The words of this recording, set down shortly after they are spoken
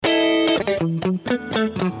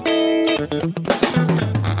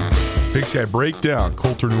Big Sky Breakdown,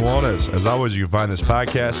 Colter Nuanez. As always, you can find this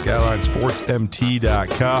podcast,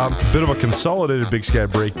 SkylineSportsMT.com. Bit of a consolidated Big Sky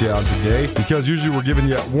Breakdown today, because usually we're giving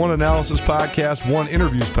you one analysis podcast, one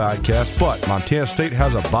interviews podcast, but Montana State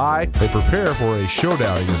has a bye. They prepare for a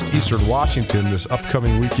showdown against Eastern Washington this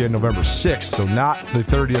upcoming weekend, November 6th, so not the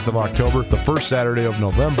 30th of October, the first Saturday of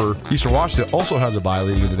November. Eastern Washington also has a bye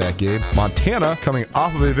leading into that game. Montana, coming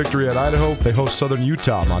off of a victory at Idaho, they host Southern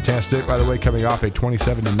Utah. Montana State, by the way, coming off a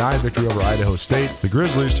 27-9 victory over Idaho State. The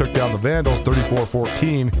Grizzlies took down the Vandals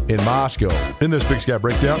 34-14 in Moscow. In this Big Sky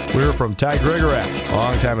Breakdown, we hear from Ty Gregorak,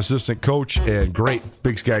 longtime assistant coach and great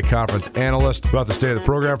Big Sky Conference analyst, about the state of the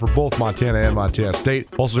program for both Montana and Montana State.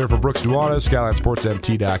 Also hear from Brooks Nuanez,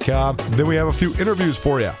 SkylineSportsMT.com. Then we have a few interviews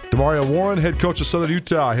for you. Demario Warren, head coach of Southern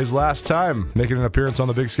Utah, his last time making an appearance on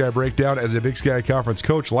the Big Sky Breakdown as a Big Sky Conference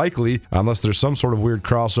coach, likely, unless there's some sort of weird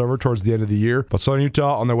crossover towards the end of the year. But Southern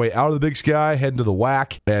Utah on their way out of the Big Sky, heading to the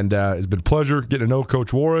WAC, and it's been pleasure getting to know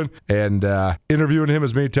Coach Warren and interviewing him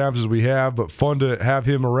as many times as we have, but fun to have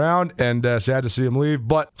him around, and sad to see him leave.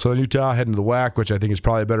 But Southern Utah heading to the WAC, which I think is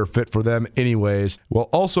probably a better fit for them anyways. We'll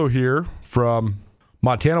also hear from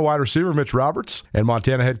Montana wide receiver Mitch Roberts and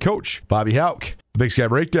Montana head coach Bobby Hauck. The Big Sky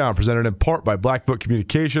Breakdown presented in part by Blackfoot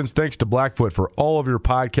Communications. Thanks to Blackfoot for all of your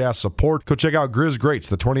podcast support. Go check out Grizz Greats,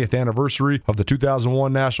 the 20th anniversary of the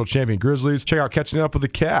 2001 National Champion Grizzlies. Check out Catching Up with the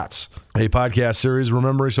Cats, a podcast series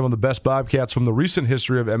remembering some of the best Bobcats from the recent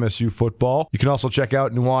history of MSU football. You can also check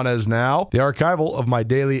out Nuanez Now, the archival of my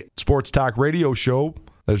daily sports talk radio show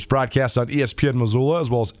that's broadcast on ESPN Missoula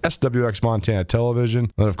as well as SWX Montana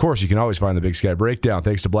Television. And of course, you can always find the Big Sky Breakdown.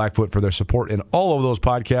 Thanks to Blackfoot for their support in all of those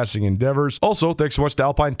podcasting endeavors. Also, thanks so much to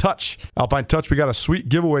Alpine Touch. Alpine Touch, we got a sweet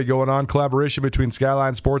giveaway going on, collaboration between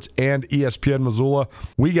Skyline Sports and ESPN Missoula.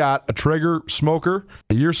 We got a Traeger smoker,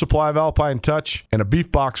 a year's supply of Alpine Touch, and a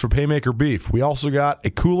beef box from Haymaker Beef. We also got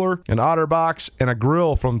a cooler, an Otter box, and a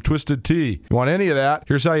grill from Twisted Tea. You want any of that?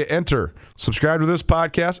 Here's how you enter. Subscribe to this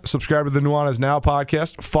podcast. Subscribe to the Nuanez Now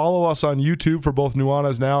podcast. Follow us on YouTube for both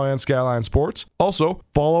Nuanez Now and Skyline Sports. Also,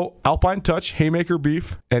 follow Alpine Touch, Haymaker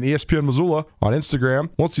Beef, and ESPN Missoula on Instagram.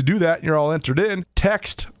 Once you do that and you're all entered in,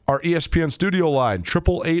 text our ESPN studio line,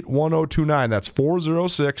 888-1029. That's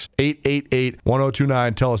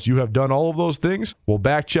 406-888-1029. Tell us you have done all of those things. We'll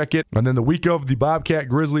back check it. And then the week of the Bobcat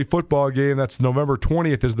Grizzly football game, that's November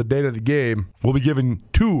 20th is the date of the game. We'll be giving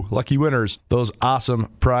 2 lucky winners those awesome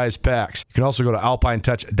prize packs. You can also go to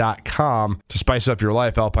alpinetouch.com to spice up your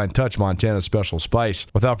life. Alpine Touch, Montana's special spice.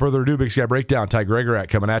 Without further ado, Big Sky Breakdown, Ty Gregorak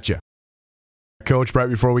coming at you. Coach, right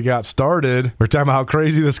before we got started, we're talking about how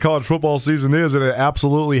crazy this college football season is, and it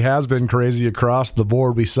absolutely has been crazy across the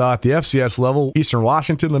board. We saw at the FCS level, Eastern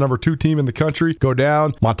Washington, the number 2 team in the country, go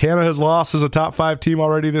down. Montana has lost as a top 5 team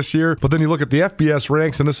already this year, but then you look at the FBS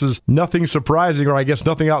ranks, and this is nothing surprising, or I guess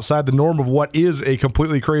nothing outside the norm of what is a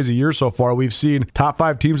completely crazy year so far. We've seen top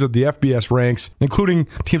 5 teams of the FBS ranks, including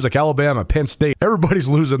teams like Alabama, Penn State. Everybody's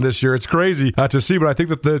losing this year. It's crazy to see, but I think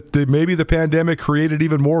that maybe the pandemic created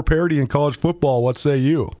even more parity in college football. What say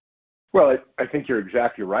you? Well, I think you're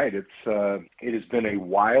exactly right. It has been a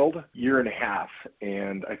wild year and a half,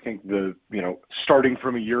 and I think starting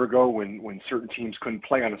from a year ago when certain teams couldn't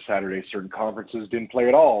play on a Saturday, certain conferences didn't play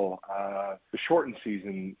at all. The shortened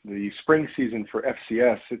season, the spring season for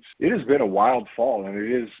FCS, it has been a wild fall, and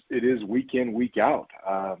it is week in, week out.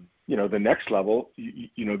 The next level,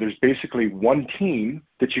 there's basically one team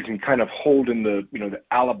that you can kind of hold in the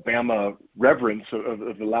Alabama reverence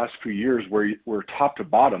of the last few years where top to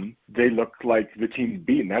bottom, they look like the team to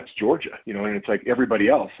beat, and that's Georgia, and it's like everybody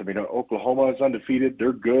else. I mean, Oklahoma is undefeated.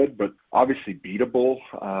 They're good, but obviously beatable.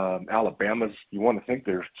 Alabama's, you want to think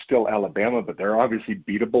they're still Alabama, but they're obviously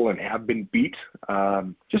beatable and have been beat.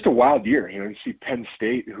 Just a wild year. You see Penn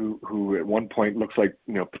State, who at one point looks like,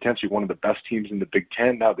 potentially one of the best teams in the Big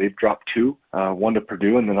Ten. Now they've dropped 2, one to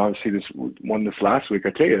Purdue, and then obviously this last week.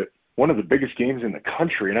 I tell you, one of the biggest games in the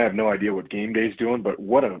country, and I have no idea what game day is doing, but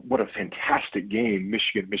what a fantastic game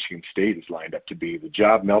Michigan State is lined up to be. The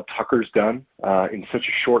job Mel Tucker's done in such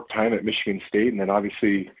a short time at Michigan State, and then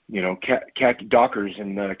obviously, Khaki Dockers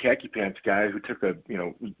and Khaki Pants guy who took a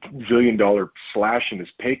 $1 zillion slash in his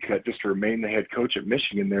pay cut just to remain the head coach at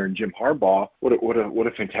Michigan there, and Jim Harbaugh. What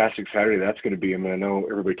a fantastic Saturday that's going to be. I mean, I know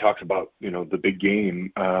everybody talks about the big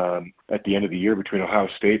game at the end of the year between Ohio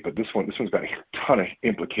State, but this one's got a ton of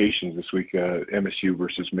implications this week, MSU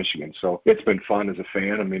versus Michigan. So it's been fun as a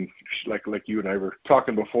fan. I mean, like you and I were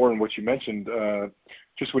talking before, and what you mentioned,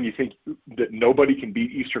 just when you think that nobody can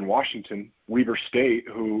beat Eastern Washington, Weber State,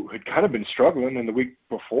 who had kind of been struggling in the week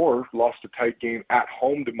before, lost a tight game at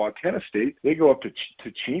home to Montana State. They go up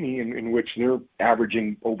to Cheney, in which they're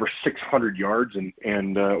averaging over 600 yards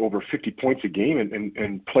and over 50 points a game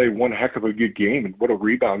and play one heck of a good game. And what a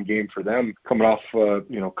rebound game for them coming off,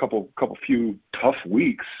 a few tough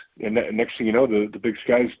weeks. And next thing you know, the Big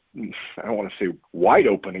Sky's, I don't want to say wide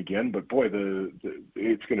open again, but boy,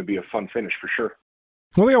 it's going to be a fun finish for sure.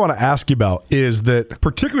 One thing I want to ask you about is that,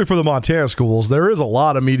 particularly for the Montana schools, there is a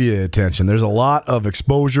lot of media attention. There's a lot of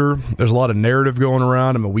exposure. There's a lot of narrative going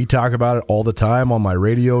around. I mean, we talk about it all the time on my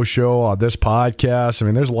radio show, on this podcast. I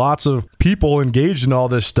mean, there's lots of people engaged in all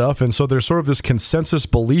this stuff, and so there's sort of this consensus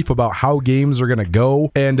belief about how games are going to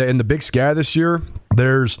go. And in the Big Sky this year,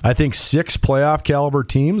 there's, I think, 6 playoff caliber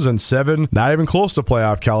teams and 7 not even close to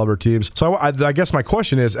playoff caliber teams. So I guess my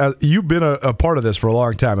question is, you've been a part of this for a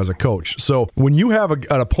long time as a coach. So when you have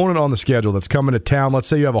an opponent on the schedule that's coming to town, let's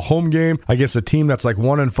say you have a home game against a team that's like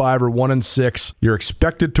 1-5 or 1-6, you're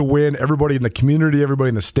expected to win. Everybody in the community, everybody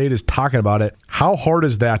in the state is talking about it. How hard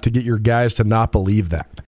is that to get your guys to not believe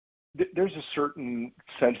that? There's a certain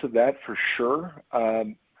sense of that for sure.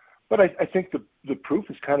 But I think the proof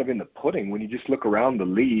is kind of in the pudding when you just look around the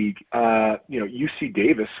league. UC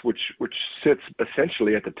Davis, which sits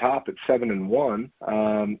essentially at the top at 7-1,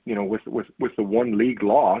 with the one league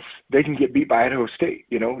loss, they can get beat by Idaho State.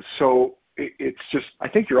 So it's just, I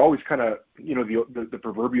think you're always kind of, the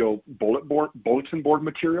proverbial bulletin board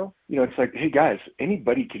material. It's like, hey guys,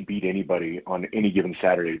 anybody can beat anybody on any given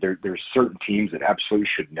Saturday. There's certain teams that absolutely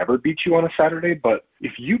should never beat you on a Saturday, but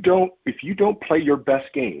if you don't play your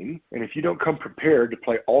best game, and if you don't come prepared to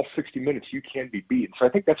play all 60 minutes, you can be beaten. So I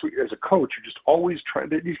think that's what, as a coach, you're just always trying.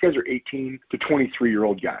 These guys are 18 to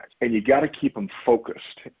 23-year-old guys, and you got to keep them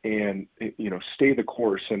focused and stay the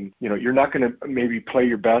course. And you're not going to maybe play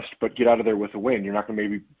your best but get out of there with a win. You're not going to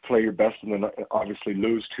maybe play your best and then obviously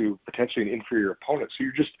lose to potentially an inferior opponent. So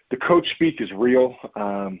the coach speak is real.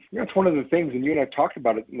 It's one of the things, and you and I talked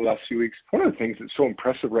about it in the last few weeks. One of the things that's so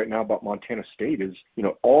impressive right now about Montana State is,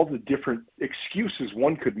 all the different excuses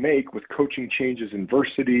one could make with coaching changes,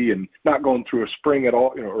 adversity, and not going through a spring at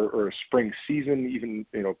all, or a spring season, even,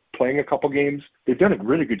 playing a couple games. They've done a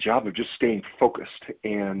really good job of just staying focused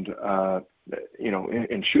and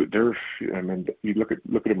shoot, you look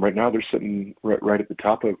at them right now, they're sitting right at the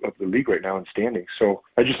top of the league right now in standings. So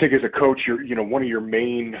I just think as a coach, one of your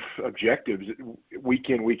main objectives week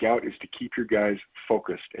in, week out is to keep your guys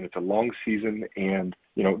focused. And it's a long season, and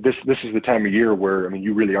this is the time of year where,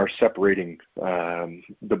 you really are separating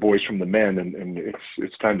the boys from the men, and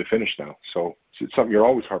it's time to finish now. So it's something you're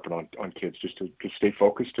always harping on kids, just to stay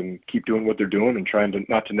focused and keep doing what they're doing and trying to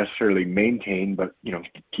not to necessarily maintain, but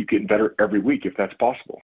keep getting better every week if that's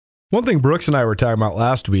possible. One thing Brooks and I were talking about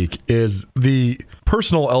last week is the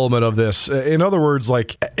personal element of this. In other words,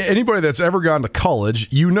 like anybody that's ever gone to college,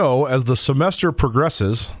 as the semester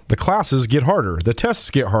progresses, the classes get harder, the tests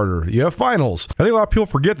get harder, you have finals. I think a lot of people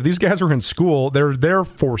forget that these guys are in school. They're there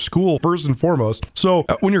for school first and foremost. So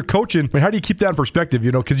when you're coaching, how do you keep that in perspective?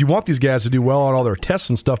 Because you want these guys to do well on all their tests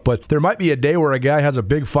and stuff, but there might be a day where a guy has a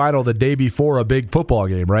big final the day before a big football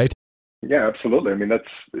game, right? Yeah, absolutely.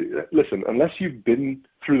 Listen, unless you've been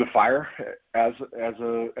through the fire as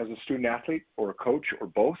a student athlete or a coach or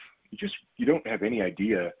both, you don't have any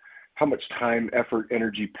idea how much time, effort,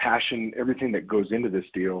 energy, passion, everything that goes into this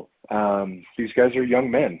deal. These guys are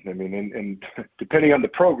young men. And depending on the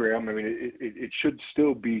program, it should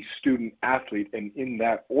still be student athlete and in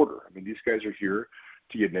that order. These guys are here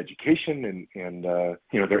to get an education and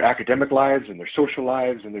their academic lives and their social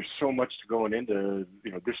lives, and there's so much to going into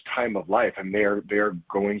this time of life, and they're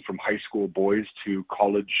going from high school boys to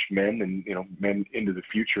college men and men into the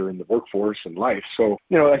future in the workforce and life. So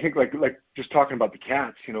I think like just talking about the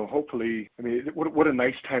Cats, hopefully, what a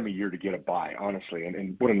nice time of year to get a bye, honestly,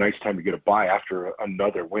 and what a nice time to get a bye after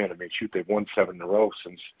another win. They've won 7 in a row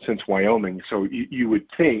since Wyoming. So you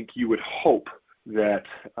would hope that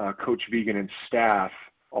Coach Vigen and staff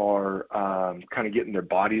are kind of getting their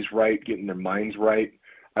bodies right, getting their minds right.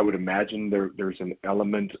 I would imagine there's an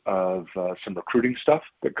element of some recruiting stuff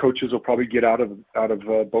that coaches will probably get out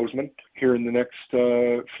of Bozeman here in the next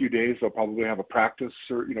few days. They'll probably have a practice,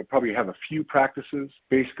 or probably have a few practices.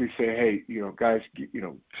 Basically say, hey, guys,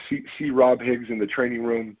 see Rob Higgs in the training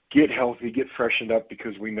room. Get healthy, get freshened up,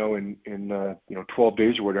 because we know in 12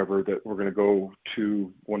 days or whatever that we're going to go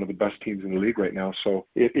to one of the best teams in the league right now. So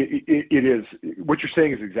it is, what you're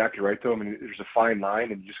saying is exactly right, though. There's a fine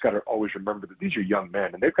line, and you just got to always remember that these are young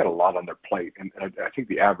men, and they've got a lot on their plate. And I think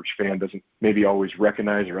the average fan doesn't maybe always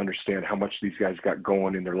recognize or understand how much these guys got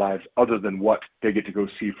going in their lives other other than what they get to go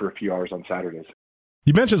see for a few hours on Saturdays.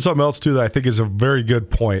 You mentioned something else, too, that I think is a very good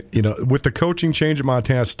point. You know, with the coaching change at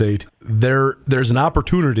Montana State, there's an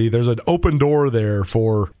opportunity, there's an open door there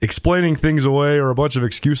for explaining things away or a bunch of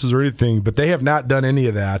excuses or anything, but they have not done any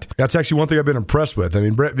of that. That's actually one thing I've been impressed with. I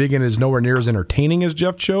mean, Brett Vigen is nowhere near as entertaining as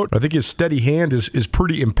Jeff Choate. I think his steady hand is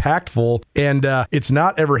pretty impactful, and it's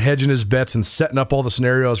not ever hedging his bets and setting up all the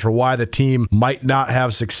scenarios for why the team might not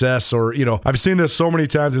have success. Or, you know, I've seen this so many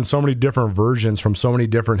times in so many different versions from so many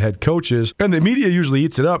different head coaches, and the media usually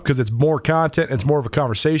eats it up because it's more content, it's more of a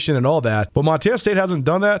conversation and all that. But Montana State hasn't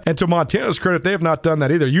done that, and to Montana's credit, they have not done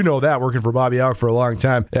that either. You know that, working for Bobby Hauck for a long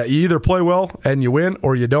time. You either play well and you win,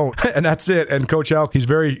 or you don't, and that's it. And Coach Hauck, he's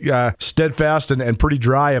very steadfast and pretty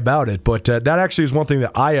dry about it. But that actually is one thing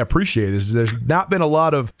that I appreciate, is there's not been a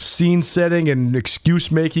lot of scene setting and excuse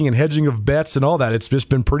making and hedging of bets and all that. It's just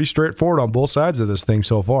been pretty straightforward on both sides of this thing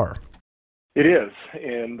so far. It is,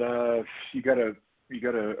 and you got to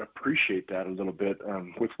appreciate that a little bit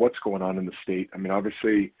with what's going on in the state. I mean,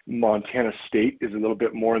 obviously, Montana State is a little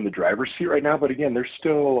bit more in the driver's seat right now, but again, there's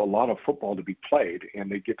still a lot of football to be played, and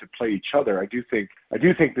they get to play each other. I do think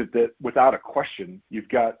that without a question, you've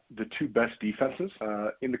got the two best defenses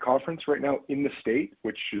in the conference right now in the state,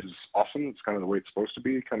 which is awesome. It's kind of the way it's supposed to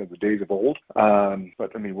be, kind of the days of old.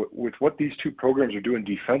 But I mean, with what these two programs are doing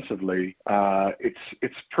defensively,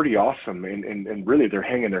 it's pretty awesome, and really they're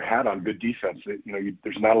hanging their hat on good defense.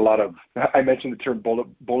 There's not a lot of, I mentioned the term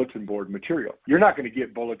bulletin board material. You're not going to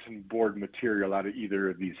get bulletin board material out of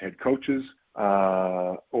either of these head coaches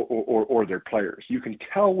or their players. You can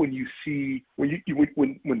tell when you see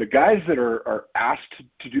when the guys that are asked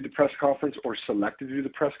to do the press conference or selected to do the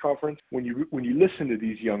press conference, when you listen to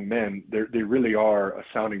these young men, they really are a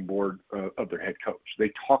sounding board of their head coach.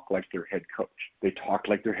 They talk like their head coach. They talk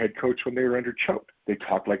like their head coach when they were under Choate. They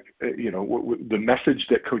talk like the message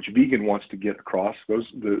that Coach Vigen wants to get across. Those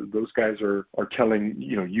guys are telling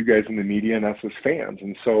you guys in the media and us as fans.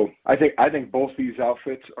 And so I think both these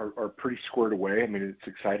outfits are pretty squared away. I mean, it's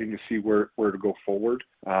exciting to see where to go forward.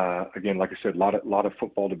 Again, like I said, a lot of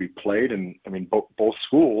football to be played, and I mean both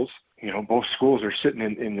schools. Both schools are sitting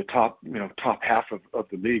in the top half of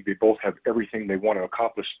the league. They both have everything they want to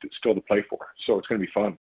accomplish still to play for. So it's going to be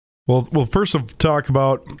fun. Well, first of talk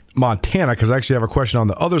about Montana, because I actually have a question on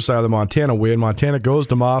the other side of the Montana win. Montana goes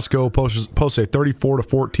to Moscow, posts a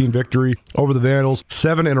 34-14 victory over the Vandals,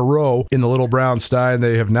 7 in a row in the Little Brown Stein.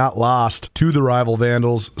 They have not lost to the rival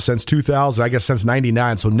Vandals since 2000, I guess since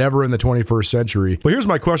 99, so never in the 21st century. But here's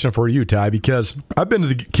my question for you, Ty, because I've been to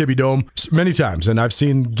the Kibbie Dome many times, and I've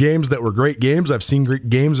seen games that were great games. I've seen great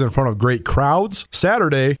games in front of great crowds.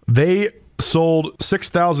 Saturday, they sold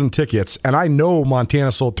 6,000 tickets, and I know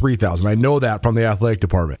Montana sold 3,000. I know that from the athletic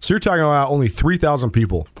department. So you're talking about only 3,000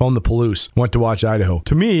 people from the Palouse went to watch Idaho.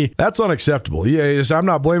 To me, that's unacceptable. Yeah, I'm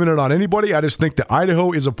not blaming it on anybody. I just think that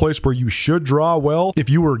Idaho is a place where you should draw well. If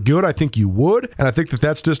you were good, I think you would, and I think that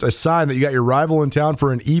that's just a sign that you got your rival in town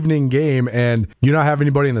for an evening game, and you not have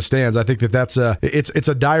anybody in the stands. I think that that's it's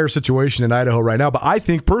a dire situation in Idaho right now. But I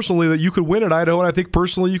think personally that you could win at Idaho, and I think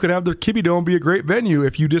personally you could have the Kibbie Dome be a great venue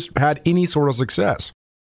if you just had any sort of success.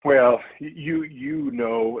 Well, you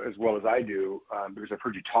know as well as I do, because I've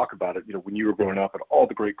heard you talk about it, when you were growing up and all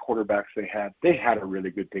the great quarterbacks they had a really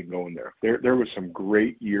good thing going there. There was some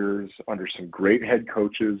great years under some great head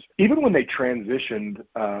coaches. Even when they transitioned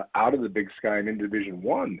out of the Big Sky and into Division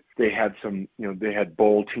I, they had some, they had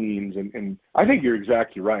bowl teams, and I think you're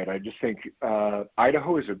exactly right. I just think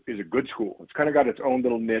Idaho is a good school. It's kind of got its own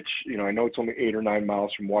little niche. I know it's only 8 or 9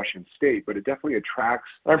 miles from Washington State, but it definitely attracts.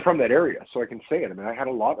 I'm from that area, so I can say it. I mean, I had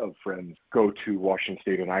a lot of friends go to Washington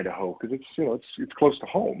State and Idaho because it's close to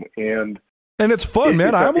home, and it's fun,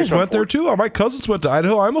 man. I almost went there too. My cousins went to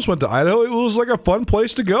Idaho. I almost went to Idaho. It was like a fun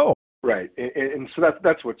place to go. Right, and so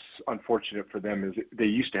that's what's unfortunate for them is they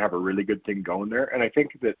used to have a really good thing going there, and I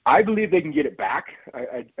think that I believe they can get it back.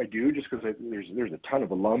 I do, just because there's a ton of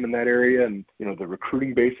alum in that area, and the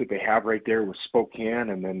recruiting base that they have right there with Spokane,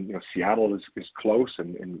 and then Seattle is close,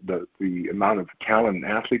 and the amount of talent and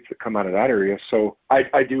athletes that come out of that area. So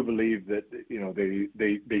I do believe that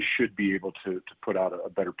they should be able to put out a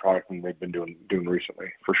better product than they've been doing recently,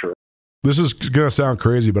 for sure. This is going to sound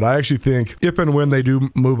crazy, but I actually think if and when they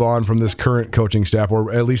do move on from this current coaching staff,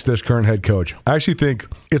 or at least this current head coach, I actually think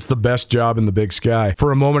it's the best job in the Big Sky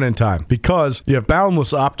for a moment in time, because you have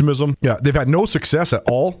boundless optimism. Yeah, they've had no success at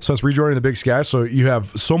all since rejoining the Big Sky, so you have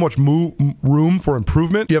so much room for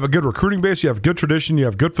improvement. You have a good recruiting base, you have good tradition, you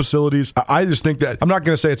have good facilities. I just think that I'm not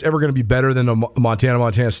going to say it's ever going to be better than the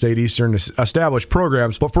Montana State Eastern established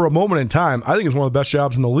programs, but for a moment in time, I think it's one of the best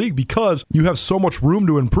jobs in the league because you have so much room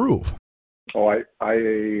to improve. Oh,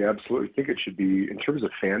 I absolutely think it should be, in terms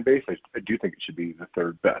of fan base, I do think it should be the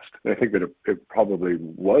third best. And I think that it probably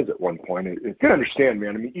was at one point. You can understand,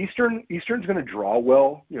 man. I mean, Eastern's going to draw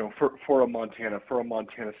well, for a Montana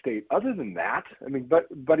State. Other than that, I mean,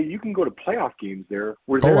 buddy, you can go to playoff games there.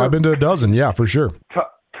 I've been to a dozen, yeah, for sure.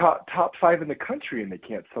 Top five in the country, and they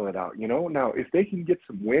can't sell it out. Now if they can get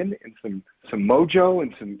some win and some mojo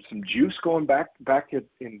and some juice going back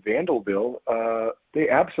in Vandalville, they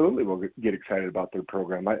absolutely will get excited about their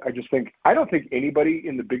program. I don't think anybody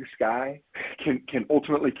in the Big Sky can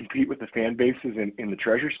ultimately compete with the fan bases in the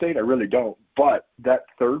Treasure State. I really don't. But that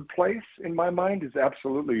third place, in my mind, is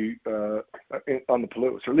absolutely on the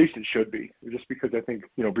Palouse, or at least it should be. Just because I think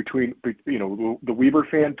between the Weber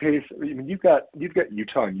fan base, I mean, you've got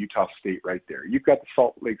Utah and Utah State right there. You've got the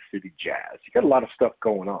Salt Lake City Jazz. You got a lot of stuff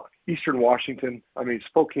going on. Eastern Washington, I mean,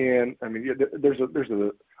 Spokane. I mean, there's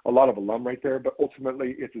a lot of alum right there, but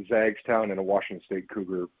ultimately it's a Zags town and a Washington State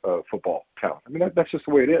Cougar football town. I mean, that's just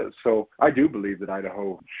the way it is. So I do believe that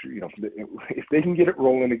Idaho, if they can get it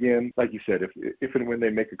rolling again, like you said, if and when they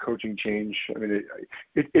make a coaching change, I mean,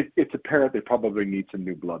 it's apparent they probably need some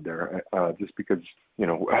new blood there, just because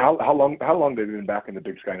how long they've been back in the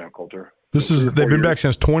Big Sky now, Colter. They've been back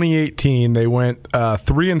since 2018. They went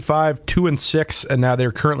 3-5, 2-6, and now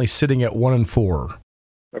they're currently sitting at 1-4.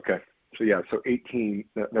 Okay. So 18,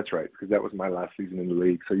 that's right, because that was my last season in the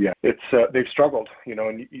league. So yeah, it's they've struggled,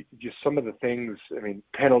 and just some of the things, I mean,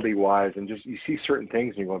 penalty wise, and just you see certain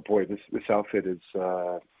things and you're going, boy, this outfit is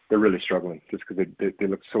they're really struggling, just because they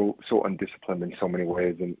look so undisciplined in so many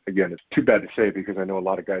ways. And again, it's too bad to say, because I know a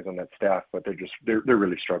lot of guys on that staff, but they're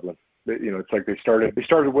really struggling. It's like they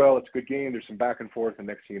started well. It's a good game. There's some back and forth, and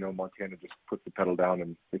next thing you know, Montana just puts the pedal down,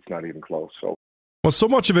 and it's not even close. Well, so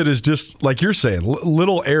much of it is just, like you're saying,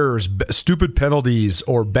 little errors, stupid penalties,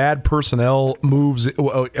 or bad personnel moves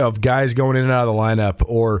of guys going in and out of the lineup.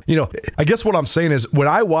 Or, I guess what I'm saying is, when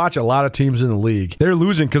I watch a lot of teams in the league, they're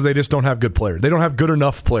losing because they just don't have good players. They don't have good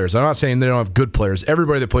enough players. I'm not saying they don't have good players.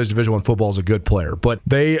 Everybody that plays Division I football is a good player, but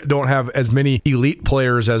they don't have as many elite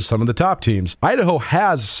players as some of the top teams. Idaho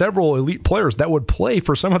has several elite players that would play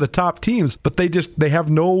for some of the top teams, but they have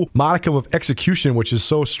no modicum of execution, which is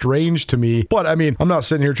so strange to me. But, I mean, I'm not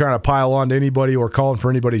sitting here trying to pile on to anybody or calling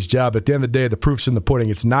for anybody's job. At the end of the day, the proof's in the pudding.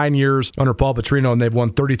 It's 9 years under Paul Petrino, and they've won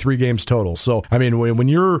 33 games total. So, I mean, when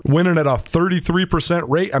you're winning at a 33%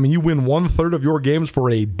 rate, I mean, you win 1/3 of your games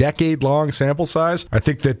for a decade-long sample size. I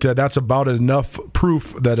think that that's about enough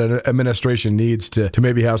proof that an administration needs to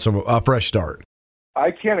maybe have a fresh start.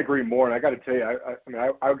 I can't agree more, and I got to tell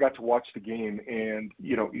you, I got to watch the game, and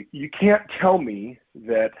you can't tell me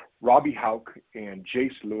that Robbie Hauk and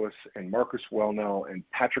Jace Lewis and Marcus Wellnell and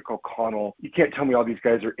Patrick O'Connell, you can't tell me all these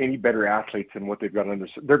guys are any better athletes than what they've got under.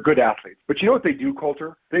 They're good athletes, but you know what they do,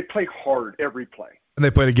 Colter? They play hard every play. And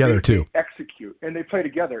they play together too. They execute, and they play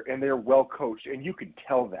together, and they're well coached, and you can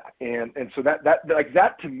tell that. And so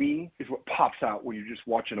that to me is what pops out when you're just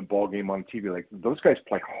watching a ball game on TV. Like, those guys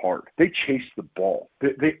play hard. They chase the ball.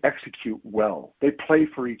 They execute well. They play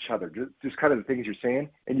for each other. Just kind of the things you're saying,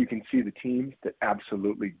 and you can see the teams that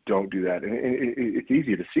absolutely don't do that. And it's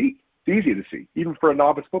easy to see. It's easy to see, even for a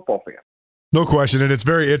novice football fan. No question, and it's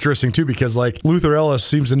very interesting, too, because, like, Luther Ellis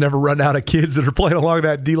seems to never run out of kids that are playing along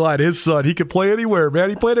that D-line. His son, he could play anywhere, man.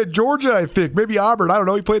 He played at Georgia, I think, maybe Auburn. I don't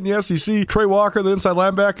know. He played in the SEC. Trey Walker, the inside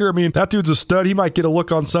linebacker. I mean, that dude's a stud. He might get a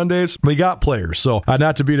look on Sundays. We got players, so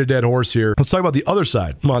not to beat a dead horse here. Let's talk about the other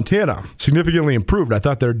side. Montana, significantly improved. I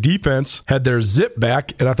thought their defense had their zip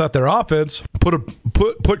back, and I thought their offense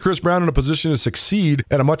put Chris Brown in a position to succeed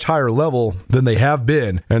at a much higher level than they have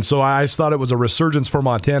been. And so I just thought it was a resurgence for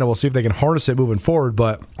Montana. We'll see if they can harness it moving forward,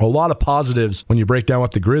 but a lot of positives when you break down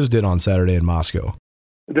what the Grizz did on Saturday in Moscow.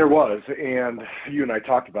 There was, and you and I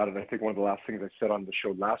talked about it. I think one of the last things I said on the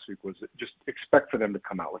show last week was just expect for them to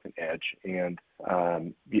come out with an edge. And,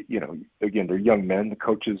 again, they're young men. The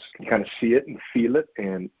coaches can kind of see it and feel it,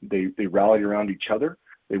 and they rallied around each other.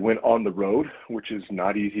 They went on the road, which is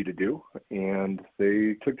not easy to do, and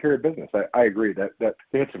they took care of business. I agree that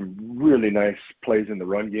they had some really nice plays in the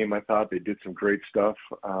run game. I thought they did some great stuff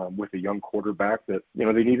with a young quarterback that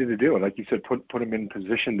they needed to do, and like you said, put him in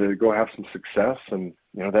position to go have some success. And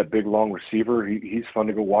that big long receiver, he's fun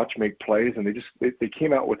to go watch make plays, and they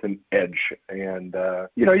came out with an edge. And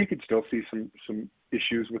you could still see some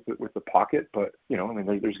issues with the pocket, but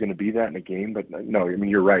there's going to be that in a game. But no, I mean,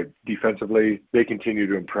 you're right. Defensively, they continue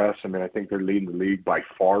to impress. I mean, I think they're leading the league by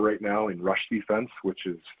far right now in rush defense, which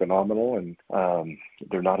is phenomenal. And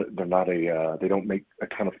they don't make a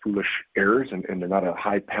ton of foolish errors, and they're not a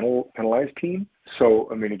high penalized team. So,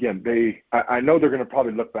 I mean, again, I know they're going to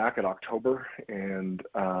probably look back at October and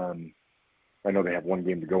I know they have one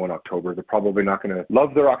game to go in October. They're probably not going to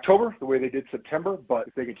love their October the way they did September, but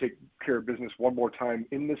if they can take care of business one more time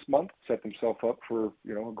in this month, set themselves up for,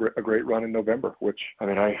 a great run in November, which, I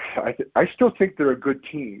mean, I still think they're a good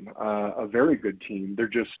team, a very good team. They're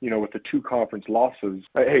just, with the 2 conference losses,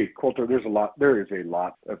 hey, Coulter, there is a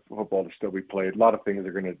lot of football to still be played. A lot of things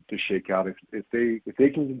are going to shake out. If they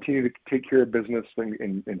can continue to take care of business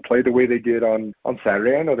and play the way they did on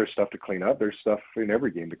Saturday, I know there's stuff to clean up. There's stuff in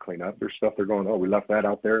every game to clean up. There's stuff they're going, we left that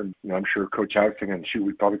out there. And, I'm sure Coach Alex thinking, shoot,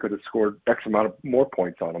 we probably could have scored X amount of more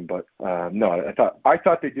points on them. But no, I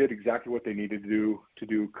thought they did exactly what they needed to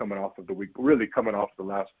do coming off of the week, really coming off the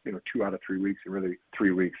last, 2 out of 3 weeks, and really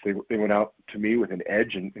 3 weeks. They went out to me with an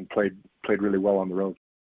edge and played really well on the road.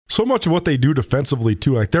 So much of what they do defensively,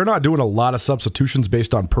 too, like they're not doing a lot of substitutions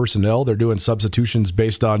based on personnel. They're doing substitutions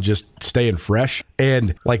based on just staying fresh.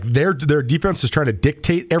 And like their defense is trying to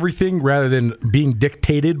dictate everything rather than being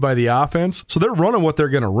dictated by the offense. So they're running what they're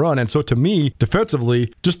going to run. And so to me,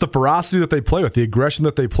 defensively, just the ferocity that they play with, the aggression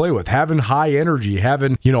that they play with, having high energy,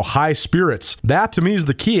 having, high spirits, that to me is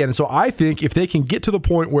the key. And so I think if they can get to the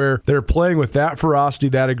point where they're playing with that ferocity,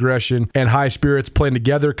 that aggression, and high spirits, playing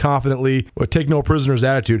together confidently, with take no prisoners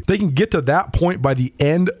attitude, they can get to that point by the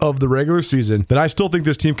end of the regular season, then I still think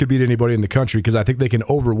this team could beat anybody in the country, because I think they can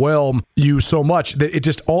overwhelm you so much that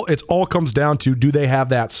it all comes down to, do they have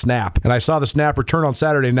that snap? And I saw the snap return on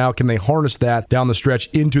Saturday. Now, can they harness that down the stretch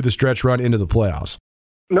into the stretch run into the playoffs?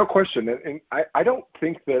 No question. And I don't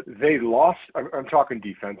think that they lost. I'm talking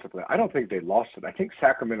defensively. I don't think they lost it. I think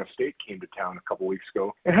Sacramento State came to town a couple weeks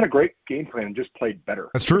ago and had a great game plan and just played better.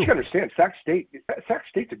 That's true. But you understand, Sac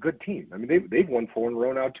State's a good team. I mean, they've won 4 in a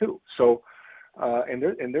row now too. So, and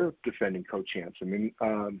they're defending Coach Chance. I mean,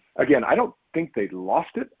 again, I don't think they lost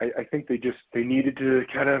it. I think they needed to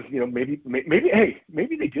kind of, maybe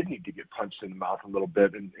they did need to get punched in the mouth a little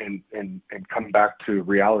bit and come back to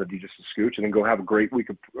reality just a scooch, and then go have a great week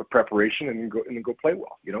of preparation and then go play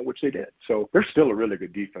well, which they did. So they're still a really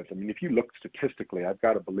good defense. I mean, if you look statistically, I've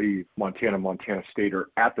got to believe Montana State are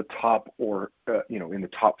at the top or, in the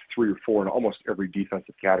top 3 or 4 in almost every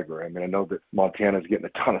defensive category. I mean, I know that Montana's getting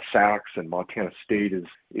a ton of sacks, and Montana State is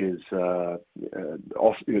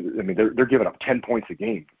also, I mean, they're giving up 10 points a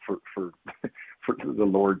game for the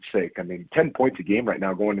Lord's sake. I mean, 10 points a game right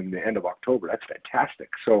now going in the end of October. That's fantastic.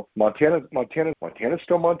 So Montana's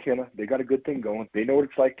still Montana. They got a good thing going. They know what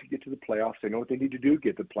it's like to get to the playoffs. They know what they need to do to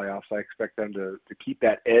get to the playoffs. I expect them to keep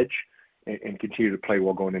that edge and continue to play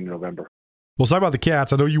well going into November. Well, talk about the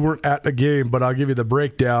Cats. I know you weren't at the game, but I'll give you the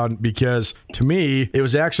breakdown, because to me, it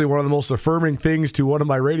was actually one of the most affirming things to one of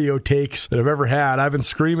my radio takes that I've ever had. I've been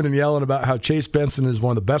screaming and yelling about how Chase Benson is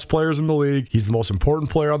one of the best players in the league. He's the most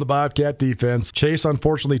important player on the Bobcat defense. Chase,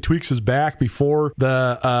 unfortunately, tweaks his back before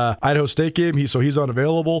the Idaho State game, so he's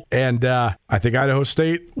unavailable. And I think Idaho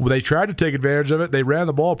State, they tried to take advantage of it. They ran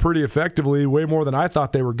the ball pretty effectively, way more than I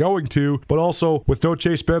thought they were going to. But also, with no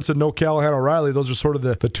Chase Benson, no Callahan O'Reilly, those are sort of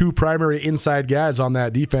the 2 primary inside guys on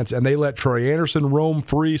that defense, and they let Troy Anderson roam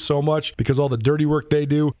free so much because all the dirty work they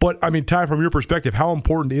do. But I mean, Ty, from your perspective, how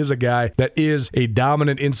important is a guy that is a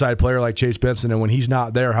dominant inside player like Chase Benson, and when he's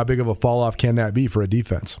not there, how big of a fall off can that be for a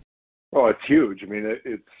defense? Oh, it's huge. I mean,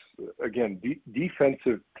 it's again,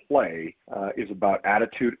 defensive play is about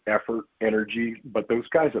attitude, effort, energy, but those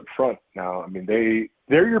guys up front now, I mean,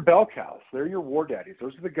 they're your bell cows. They're your war daddies.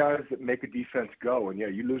 Those are the guys that make a defense go. And yeah,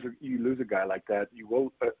 you lose a guy like that, you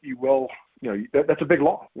will. That's a big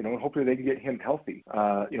loss. And hopefully they can get him healthy.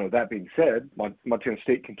 That being said, Montana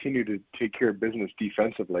State continued to take care of business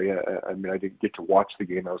defensively. I mean, I didn't get to watch the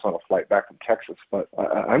game. I was on a flight back from Texas, but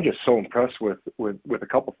I'm just so impressed with a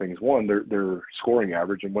couple things. One, their scoring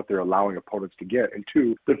average and what they're allowing opponents to get, and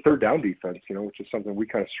 2, their third down defense. Which is something we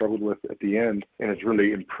kind of struggled with at the end, and has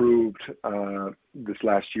really improved this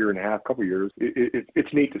last year and a half, couple years.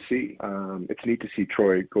 It's neat to see. It's neat to see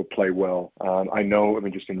Troy go play well. I know,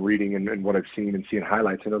 just in reading and what I've seen and seeing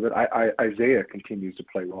highlights, I know that Isaiah continues to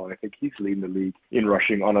play well, and I think he's leading the league in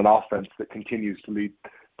rushing on an offense that continues to lead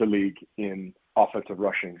the league in offensive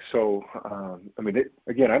rushing. So,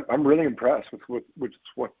 I'm really impressed with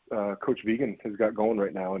what Coach Vigen has got going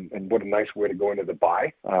right now, and what a nice way to go into the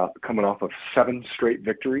bye, coming off of 7 straight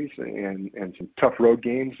victories and some tough road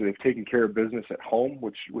games. They've taken care of business at home,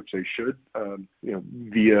 which they should,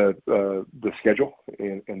 via the schedule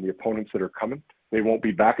and the opponents that are coming. They won't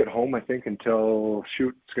be back at home, I think, until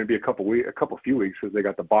it's going to be a few weeks, because they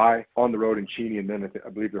got the bye on the road in Cheney, and then I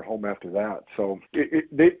believe they're home after that. So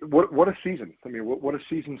what a season! mean, what a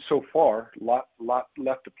season so far. Lot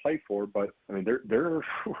left to play for, but I mean, they're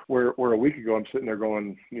where a week ago I'm sitting there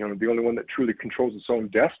going, the only one that truly controls its own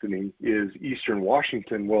destiny is Eastern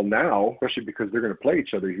Washington. Well, now, especially because they're going to play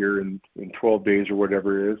each other here in 12 days or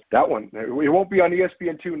whatever it is. That one, it won't be on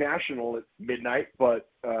ESPN2 National at midnight, but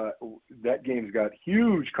that game's got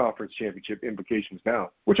huge conference championship implications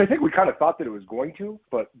now, which I think we kind of thought that it was going to,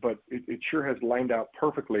 but it sure has lined out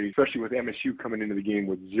perfectly, especially with MSU coming into the game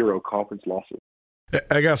with 0 conference losses.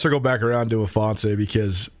 I got to circle back around to Ifanse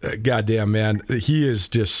because, goddamn, man, he is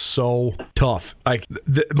just so tough. Like,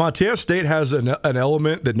 Montana State has an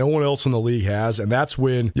element that no one else in the league has, and that's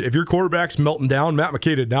when, if your quarterback's melting down, Matt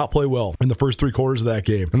McKay did not play well in the first 3 quarters of that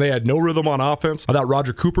game, and they had no rhythm on offense. I thought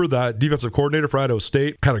Roger Cooper, the defensive coordinator for Idaho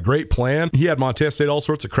State, had a great plan. He had Montana State all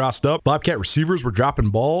sorts of crossed up. Bobcat receivers were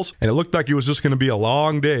dropping balls, and it looked like it was just going to be a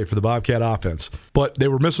long day for the Bobcat offense. But they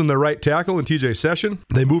were missing their right tackle in TJ Session.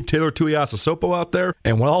 They moved Taylor Tuiasosopo out there.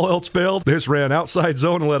 And when all else failed, they just ran outside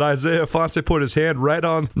zone and let Isaiah Ifanse put his hand right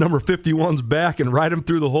on number 51's back and ride him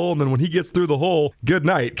through the hole. And then when he gets through the hole, good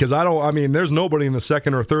night. Because there's nobody in the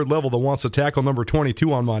second or third level that wants to tackle number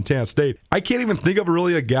 22 on Montana State. I can't even think of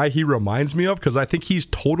really a guy he reminds me of because I think he's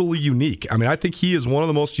totally unique. I mean, I think he is one of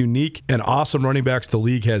the most unique and awesome running backs the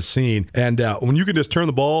league has seen. And when you can just turn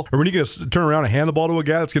the ball, or when you can just turn around and hand the ball to a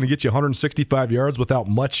guy that's going to get you 165 yards without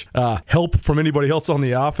much help from anybody else on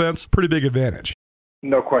the offense, pretty big advantage.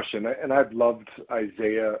 No question. And I've loved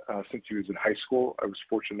Isaiah since he was in high school. I was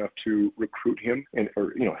fortunate enough to recruit him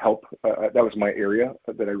or help. That was my area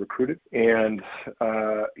that I recruited. And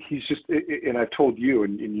he's just, and I've told you,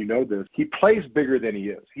 and you know this, he plays bigger than he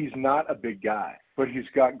is. He's not a big guy, but he's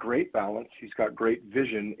got great balance. He's got great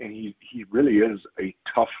vision, and he really is a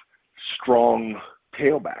tough, strong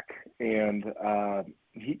tailback. And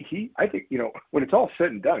I think, when it's all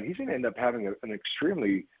said and done, he's going to end up having an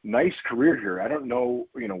extremely nice career here. I don't know,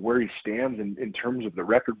 where he stands in terms of the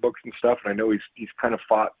record books and stuff. And I know he's kind of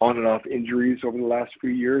fought on and off injuries over the last few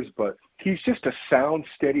years, but he's just a sound,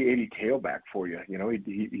 steady 80 tailback for you.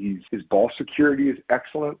 His ball security is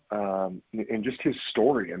excellent, and just his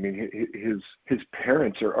story. I mean, his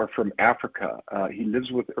parents are from Africa. He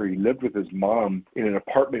lived with his mom in an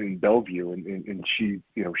apartment in Bellevue, and she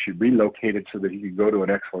relocated so that he could go to an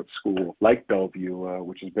excellent school like Bellevue,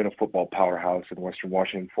 which has been a football powerhouse in Western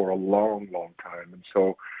Washington for a long, long time. And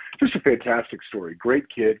so, just a fantastic story. Great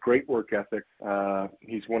kid, great work ethic.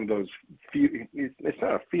 He's one of those, it's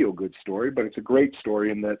not a feel-good story, but it's a great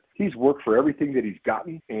story in that he's worked for everything that he's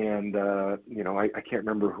gotten. And, I can't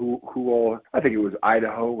remember who all, I think it was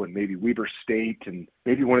Idaho and maybe Weber State and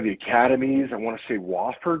maybe one of the academies. I want to say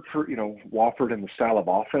Wofford Wofford and the style of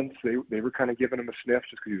offense. They were kind of giving him a sniff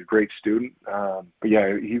just because he was a great student. But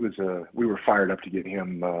yeah, we were fired up to get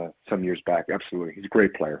him some years back. Absolutely. He's a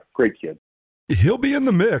great player, great kid. He'll be in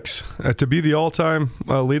the mix to be the all-time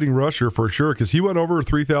leading rusher for sure because he went over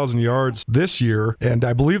 3,000 yards this year, and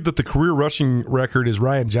I believe that the career rushing record is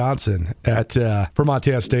Ryan Johnson for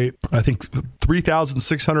Montana State. I think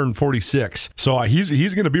 3,646. So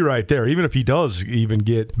he's going to be right there, even if he does even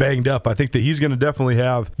get banged up. I think that he's going to definitely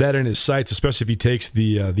have that in his sights, especially if he takes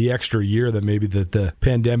the extra year that maybe that the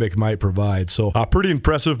pandemic might provide. So pretty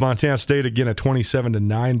impressive. Montana State again a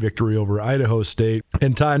 27-9 victory over Idaho State.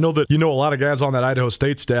 And Ty, I know that you know a lot of guys on that Idaho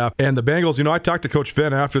State staff and the Bengals. I talked to Coach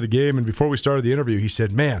Fenn after the game, and before we started the interview, he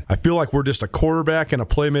said, "Man, I feel like we're just a quarterback and a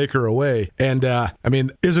playmaker away." And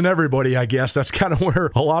isn't everybody? I guess that's kind of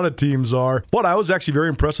where a lot of teams are. But I was actually very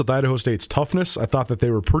impressed with Idaho State's toughness. I thought that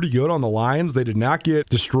they were pretty good on the lines. They did not get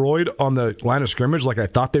destroyed on the line of scrimmage like I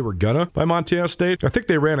thought they were gonna by Montana State. I think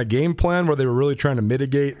they ran a game plan where they were really trying to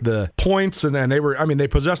mitigate the points, and they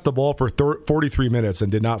possessed the ball for 43 minutes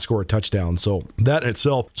and did not score a touchdown. So that in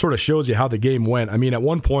itself sort of shows you how the game went. At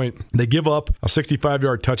one point, they give up a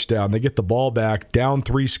 65-yard touchdown. They get the ball back, down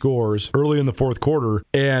 3 scores early in the fourth quarter,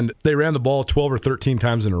 and they ran the ball 12 or 13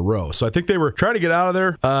 times in a row. So I think they were trying to get out of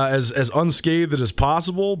there as unscathed as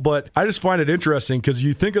possible, but I just find it interesting because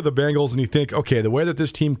you think of the Bengals and you think, okay, the way that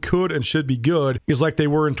this team could and should be good is like they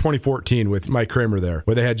were in 2014 with Mike Kramer there,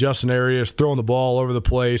 where they had Justin Arias throwing the ball all over the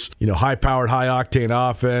place, high-powered, high-octane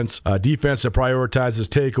offense, defense that prioritizes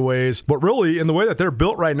takeaways. But really, in the way that they're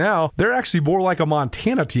built right now, they're actually more like a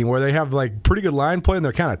Montana team where they have like pretty good line play and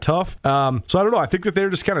they're kind of tough. So I don't know. I think that they're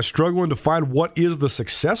just kind of struggling to find what is the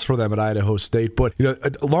success for them at Idaho State. But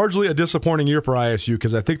largely a disappointing year for ISU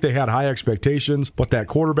because I think they had high expectations expectations. But that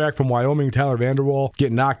quarterback from Wyoming, Tyler Vanderwall,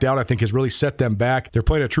 getting knocked out, I think has really set them back. They're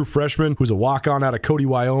playing a true freshman who's a walk-on out of Cody,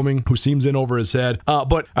 Wyoming, who seems in over his head.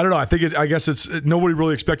 But I don't know. I guess it's nobody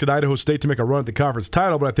really expected Idaho State to make a run at the conference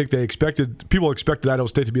title, but I think people expected Idaho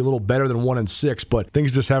State to be a little better than 1-6, but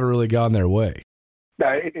things just haven't really gone their way.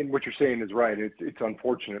 Yeah, and what you're saying is right. It's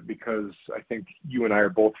unfortunate because I think you and I are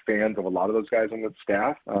both fans of a lot of those guys on the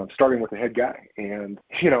staff, starting with the head guy. And,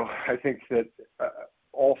 I think that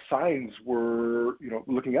all signs were,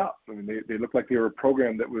 looking up. I mean, they looked like they were a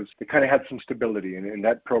program that kind of had some stability, and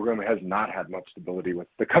that program has not had much stability with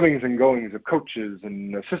the comings and goings of coaches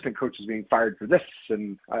and assistant coaches being fired for this.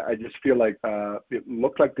 And I just feel like it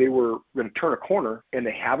looked like they were going to turn a corner, and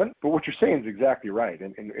they haven't. But what you're saying is exactly right.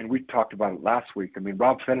 And we talked about it last week. I mean,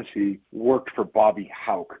 Rob Fennessy worked for Bobby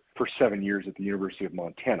Hauck for 7 years at the University of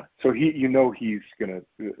Montana. So he's going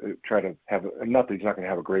to try to have, not that he's not going to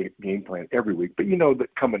have a great game plan every week, but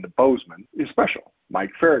that coming to Bozeman is special. Mike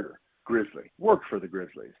Farragher, Grizzly, worked for the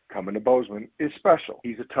Grizzlies. Coming to Bozeman is special.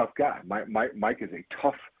 He's a tough guy. Mike is a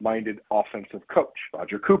tough-minded offensive coach.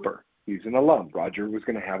 Roger Cooper, he's an alum. Roger was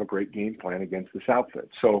going to have a great game plan against this outfit.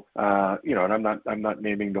 So, and I'm not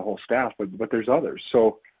naming the whole staff, but there's others.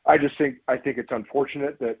 So I think it's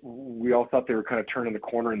unfortunate that we all thought they were kind of turning the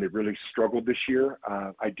corner and they really struggled this year.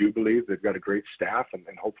 I do believe they've got a great staff and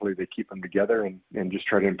hopefully they keep them together and just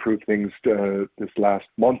try to improve things this last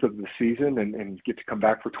month of the season and get to come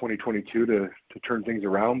back for 2022 to turn things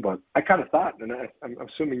around. But I kind of thought, and I'm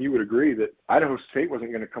assuming you would agree, that Idaho State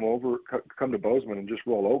wasn't going to come to Bozeman and just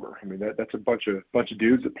roll over. I mean, that's a bunch of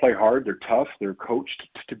dudes that play hard. They're tough. They're coached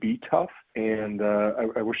to be tough. And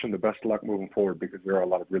I wish them the best of luck moving forward because there are a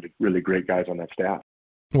lot of really, really great guys on that staff.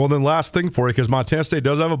 Well, then last thing for you, because Montana State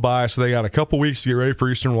does have a bye, so they got a couple weeks to get ready for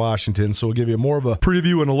Eastern Washington, so we'll give you more of a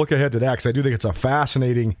preview and a look ahead to that, because I do think it's a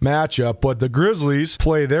fascinating matchup. But the Grizzlies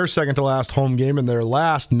play their second-to-last home game and their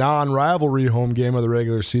last non-rivalry home game of the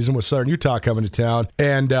regular season with Southern Utah coming to town.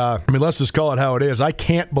 And, let's just call it how it is. I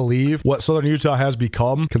can't believe what Southern Utah has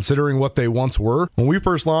become, considering what they once were. When we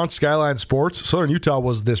first launched Skyline Sports, Southern Utah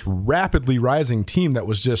was this rapidly rising team that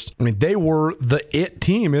was just, they were the it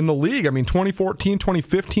team in the league. 2014,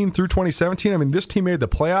 2015, through 2017. This team made the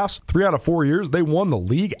playoffs 3 out of 4 years. They won the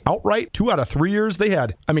league outright 2 out of 3 years. They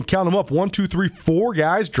had, count them up, 1, 2, 3, 4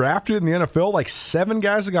 guys drafted in the NFL, like 7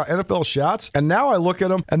 guys that got NFL shots. And now I look at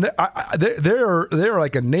them, and they're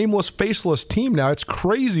like a nameless, faceless team now. It's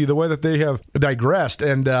crazy the way that they have digressed.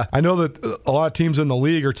 And I know that a lot of teams in the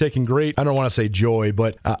league are taking great, I don't want to say joy,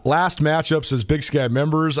 but last matchups as Big Sky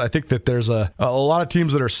members, I think that there's a lot of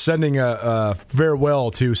teams that are sending a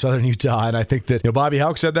farewell to Southern Utah. And I think that Bobby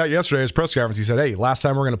Hauck said that yesterday at his press conference. He said, hey, last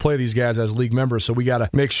time we're going to play these guys as league members, so we got to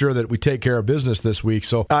make sure that we take care of business this week.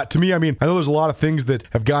 So to me, I know there's a lot of things that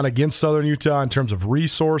have gone against Southern Utah in terms of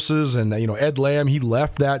resources, and Ed Lamb, he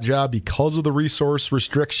left that job because of the resource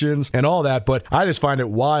restrictions and all that. But I just find it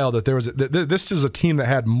wild that this is a team that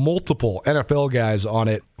had multiple NFL guys on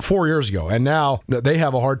it 4 years ago, and now they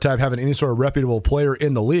have a hard time having any sort of reputable player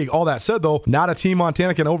in the league. All that said, though, not a team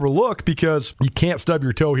Montana can overlook, because you can't stub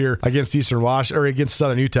your toe here against Eastern Washington or against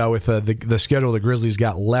Southern Utah with the schedule the Grizzlies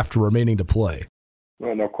got left remaining to play.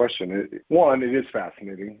 Well, no question. It is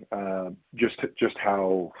fascinating, just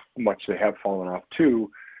how much they have fallen off. Two,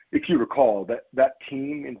 if you recall, that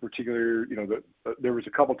team in particular, there was a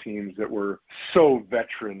couple teams that were so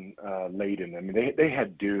veteran laden. They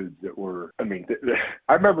had dudes that were.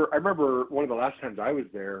 I remember one of the last times I was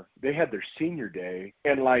there, they had their senior day,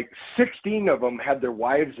 and like 16 of them had their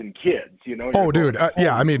wives and kids. Oh, dude,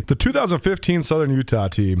 the 2015 Southern Utah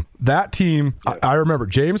team. That team, yeah. I remember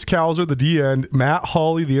James Cowser, the D end, Matt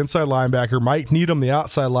Hawley, the inside linebacker, Mike Needham, the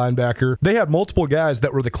outside linebacker. They had multiple guys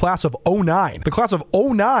that were the class of 09. The class of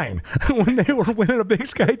 09 when they were winning a Big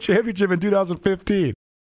Sky championship in 2015.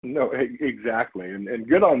 No, exactly. And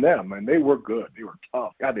good on them. And they were good. They were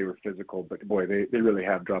tough. God, they were physical. But, boy, they really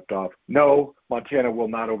have dropped off. No, Montana will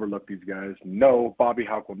not overlook these guys. No, Bobby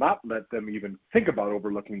Hauck will not let them even think about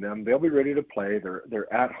overlooking them. They'll be ready to play.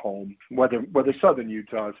 They're at home. Whether Southern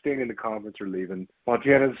Utah is staying in the conference or leaving,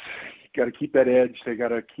 Montana's got to keep that edge. They got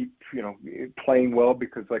to keep, playing well,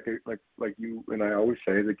 because like you and I always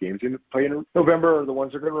say, the games in play in November are the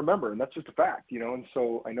ones they're going to remember, and that's just a fact, And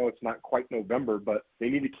so I know it's not quite November, but they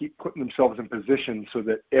need to keep putting themselves in position so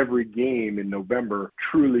that every game in November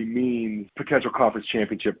truly means potential conference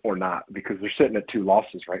championship or not, because they're sitting at 2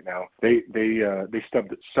 losses right now. They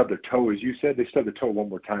stubbed their toe, as you said. They stubbed their toe one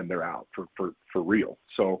more time, they're out for real.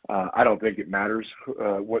 So I don't think it matters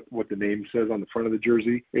what the name says on the front of the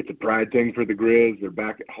jersey. It's a pride thing for the Grizz. They're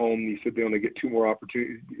back at home. You said they only get 2 more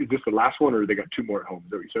opportunities. Is this the last one, or they got 2 more at home?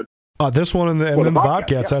 Is that what you said? This one and then the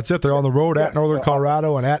Bobcats. Yeah. That's it. They're on the road at Northern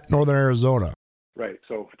Colorado and at Northern Arizona. Right.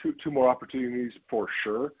 So two more opportunities for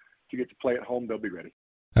sure to get to play at home. They'll be ready.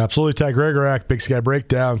 Absolutely. Ty Gregorak, Big Sky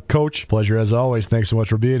Breakdown. Coach, pleasure as always. Thanks so much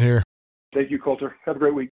for being here. Thank you, Coulter. Have a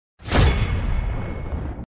great week.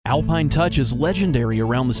 Alpine Touch is legendary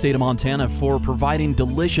around the state of Montana for providing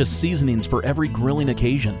delicious seasonings for every grilling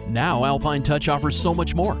occasion. Now, Alpine Touch offers so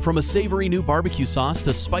much more, from a savory new barbecue sauce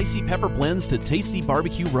to spicy pepper blends to tasty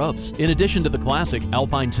barbecue rubs. In addition to the classic,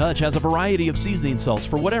 Alpine Touch has a variety of seasoning salts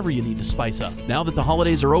for whatever you need to spice up. Now that the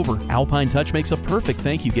holidays are over, Alpine Touch makes a perfect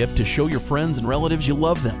thank you gift to show your friends and relatives you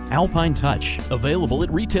love them. Alpine Touch, available at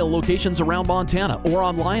retail locations around Montana or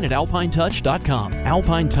online at alpinetouch.com.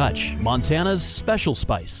 Alpine Touch, Montana's special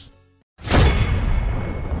spice.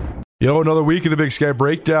 Another week of the Big Sky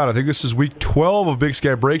Breakdown. I think this is week 12 of Big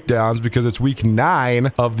Sky Breakdowns because it's week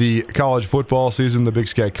 9 of the college football season, the Big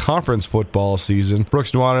Sky Conference football season.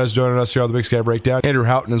 Brooks Nuanez is joining us here on the Big Sky Breakdown. Andrew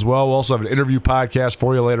Houghton as well. We'll also have an interview podcast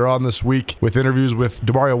for you later on this week with interviews with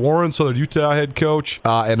Demario Warren, Southern Utah head coach,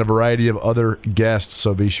 and a variety of other guests.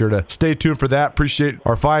 So be sure to stay tuned for that. Appreciate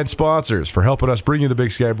our fine sponsors for helping us bring you the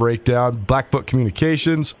Big Sky Breakdown. Blackfoot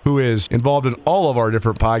Communications, who is involved in all of our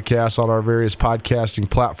different podcasts on our various podcasting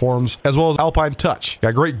platforms, as well as Alpine Touch. Got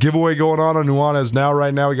a great giveaway going on Nuanez now.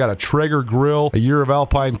 Right now we got a Traeger grill, a year of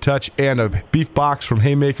Alpine Touch, and a beef box from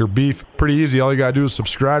Haymaker Beef. Pretty easy. All you got to do is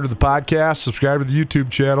subscribe to the podcast, subscribe to the YouTube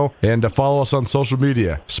channel, and follow us on social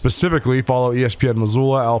media. Specifically, follow ESPN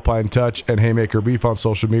Missoula, Alpine Touch, and Haymaker Beef on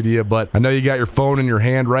social media. But I know you got your phone in your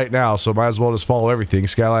hand right now, so might as well just follow everything.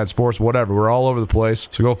 Skyline Sports, whatever. We're all over the place.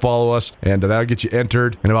 So go follow us, and that'll get you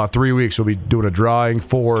entered. In about 3 weeks, we'll be doing a drawing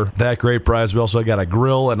for that great prize. We also got a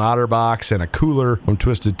grill, an otter box, and a cooler from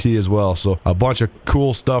Twisted Tea as well. So a bunch of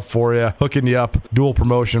cool stuff for you. Hooking you up. Dual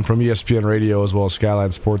promotion from ESPN Radio as well as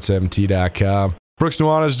SkylineSportsMT.com. Brooks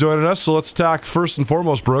Nuanez is joining us, so let's talk first and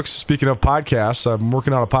foremost, Brooks. Speaking of podcasts, I'm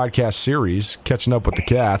working on a podcast series, Catching Up with the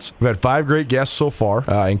Cats. We've had 5 great guests so far,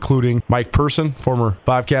 including Mike Person, former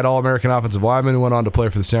Bobcat All-American offensive lineman who went on to play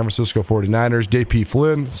for the San Francisco 49ers. J.P.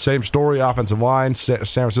 Flynn, same story, offensive line, San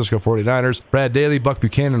Francisco 49ers. Brad Daly, Buck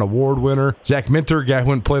Buchanan Award winner. Zach Minter, guy who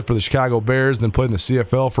went and played for the Chicago Bears, then played in the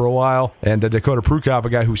CFL for a while. And Dakota Prukop,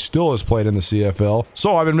 a guy who still has played in the CFL.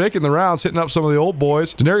 So I've been making the rounds, hitting up some of the old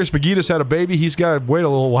boys. Denarius McGeetis had a baby. He's got to wait a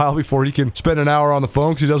little while before he can spend an hour on the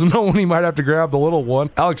phone because he doesn't know when he might have to grab the little one.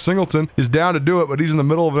 Alex Singleton is down to do it, but he's in the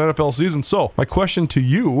middle of an NFL season. So my question to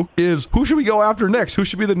you is, who should we go after next? Who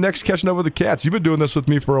should be the next Catching Up with the Cats? You've been doing this with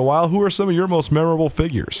me for a while. Who are some of your most memorable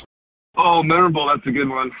figures? Oh, memorable. That's a good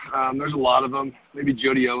one. There's a lot of them. Maybe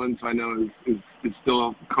Jody Owens, I know, is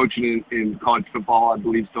still coaching in college football. I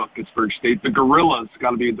believe still at Pittsburgh State. The Gorillas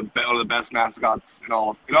got to be one of the best mascots in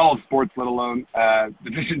all of sports, let alone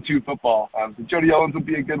Division II football. So Jody Owens would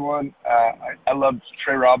be a good one. I loved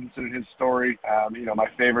Trey Robinson and his story. My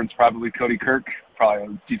favorite's probably Cody Kirk. Probably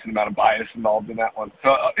a decent amount of bias involved in that one.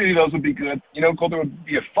 So any of those would be good. Coulter would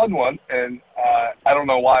be a fun one, and I don't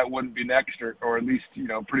know why it wouldn't be next, or at least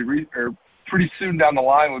pretty soon down the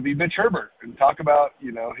line would be Mitch Herbert, and talk about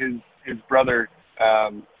his brother.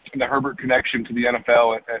 The Herbert connection to the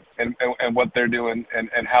NFL and what they're doing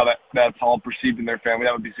and how that's all perceived in their family.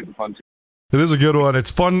 That would be super fun too. It is a good one.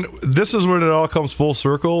 It's fun. This is when it all comes full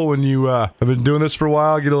circle. When you have been doing this for a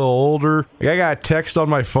while, get a little older. I got a text on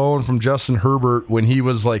my phone from Justin Herbert when he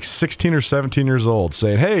was like 16 or 17 years old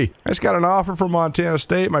saying, "Hey, I just got an offer from Montana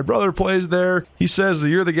State. My brother plays there. He says that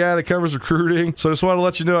you're the guy that covers recruiting. So I just wanted to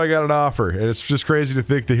let you know I got an offer." And it's just crazy to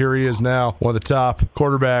think that here he is now, one of the top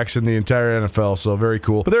quarterbacks in the entire NFL. So very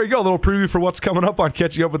cool. But there you go. A little preview for what's coming up on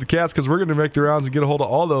Catching Up with the Cats, because we're going to make the rounds and get a hold of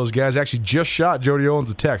all those guys. I actually just shot Jody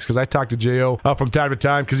Owens a text because I talked to J.O. From time to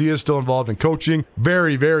time because he is still involved in coaching.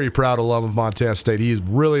 Very, very proud alum of Montana State. He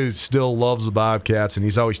really still loves the Bobcats, and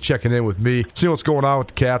he's always checking in with me, seeing what's going on with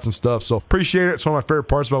the Cats and stuff. So appreciate it. It's one of my favorite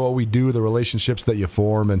parts about what we do, the relationships that you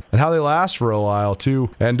form and how they last for a while too.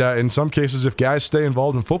 And in some cases, if guys stay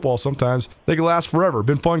involved in football, sometimes they can last forever.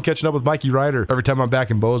 Been fun catching up with Mikey Ryder every time I'm back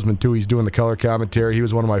in Bozeman too. He's doing the color commentary. He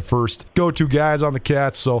was one of my first go-to guys on the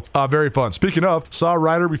Cats, so very fun. Speaking of, saw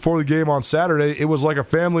Ryder before the game on Saturday. It was like a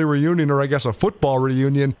family reunion, or I guess a football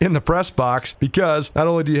reunion in the press box, because not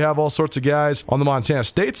only do you have all sorts of guys on the Montana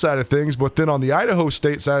State side of things, but then on the Idaho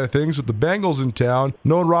State side of things with the Bengals in town,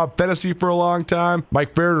 known Rob Fennessy for a long time.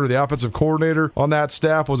 Mike Farrader, the offensive coordinator on that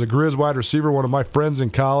staff, was a Grizz wide receiver, one of my friends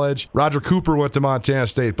in college. Roger Cooper went to Montana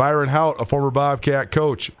State. Byron Hout, a former Bobcat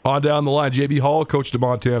coach. On down the line, J.B. Hall coached at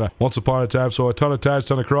Montana once upon a time, so a ton of ties,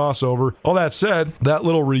 ton of crossover. All that said, that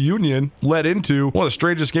little reunion led into one of the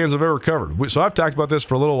strangest games I've ever covered. So I've talked about this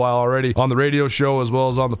for a little while already on the radio show as well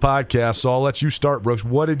as on the podcast. So I'll let you start, Brooks.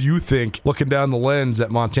 What did you think looking down the lens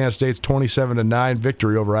at Montana State's 27-9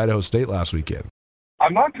 victory over Idaho State last weekend?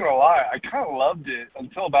 I'm not going to lie. I kind of loved it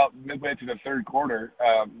until about midway through the third quarter.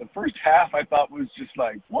 The first half I thought was just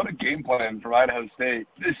like, what a game plan from Idaho State,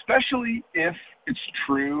 especially if it's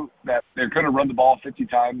true that they're going to run the ball 50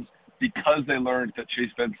 times because they learned that Chase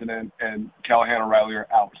Benson and Callahan O'Reilly are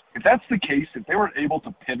out. If that's the case, if they were able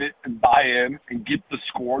to pivot and buy in and get the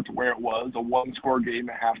score to where it was, a one-score game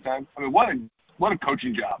at halftime, I mean, what a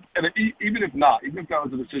coaching job. And even if that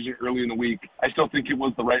was a decision early in the week, I still think it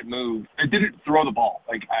was the right move. They didn't throw the ball.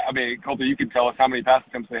 Like, I mean, Colter, you can tell us how many pass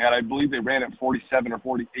attempts they had. I believe they ran it 47 or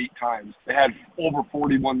 48 times. They had over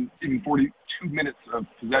 41, even 42 minutes of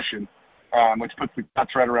possession, which puts the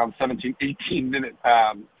Cats right around 17, 18 minutes.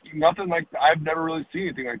 Nothing like that. I've never really seen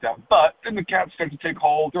anything like that. But then the Cats start to take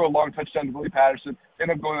hold, throw a long touchdown to Willie Patterson,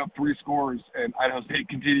 end up going up 3 scores, and Idaho State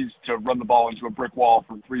continues to run the ball into a brick wall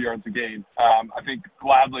for 3 yards a gain. I think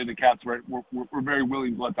gladly the Cats were very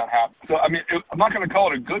willing to let that happen. So, I mean, I'm not going to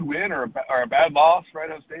call it a good win or a bad loss for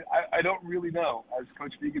Idaho State. I don't really know. As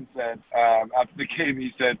Coach Vigen said after the game,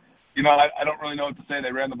 he said, you know, I don't really know what to say.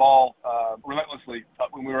 They ran the ball relentlessly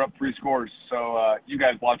when we were up 3 scores. So you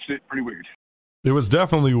guys watched it. Pretty weird. It was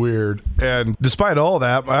definitely weird, and despite all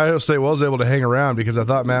that, Idaho State was able to hang around because I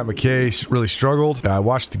thought Matt McKay really struggled. I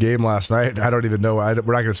watched the game last night. I don't even know. We're not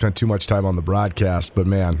going to spend too much time on the broadcast, but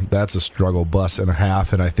man, that's a struggle bus and a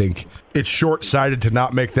half, and I think it's short-sighted to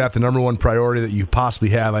not make that the number one priority that you possibly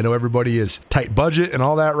have. I know everybody is tight budget and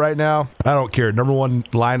all that right now. I don't care. Number one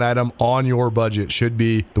line item on your budget should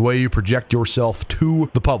be the way you project yourself to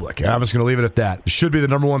the public. And I'm just going to leave it at that. It should be the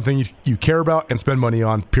number one thing you care about and spend money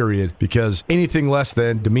on, period, because anything less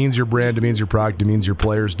than demeans your brand, demeans your product, demeans your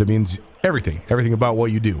players, demeans everything about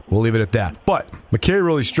what you do. We'll leave it at that. But McKay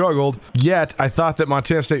really struggled, yet I thought that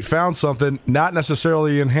Montana State found something, not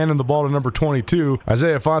necessarily in handing the ball to number 22.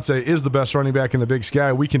 Isaiah Fonse is the best running back in the Big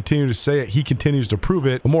Sky. We continue to say it. He continues to prove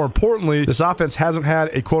it. But more importantly, this offense hasn't had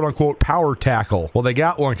a quote-unquote power tackle. Well, they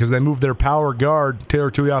got one because they moved their power guard,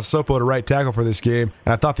 Taylor Tuiasosopo, to right tackle for this game.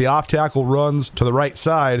 And I thought the off-tackle runs to the right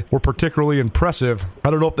side were particularly impressive.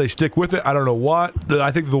 I don't know if they stick with it. I don't know what.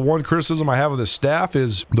 I think the one criticism I have of this staff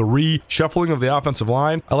is the reshuffling of the offensive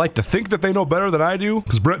line. I like to think that they know better than I do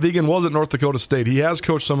because Brent Vigen was at North Dakota State. He has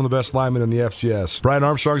coached some of the best linemen in the FCS. Brian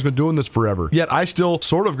Armstrong's been doing this forever. Yet I still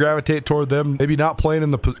sort of gravitate toward them, maybe not playing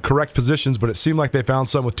in the correct positions, but it seemed like they found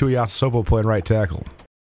something with Tuiasosopo playing right tackle.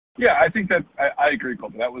 Yeah, I think that I agree,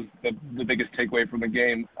 Colton. That was the biggest takeaway from the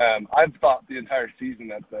game. I've thought the entire season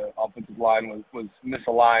that the offensive line was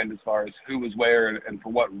misaligned as far as who was where and for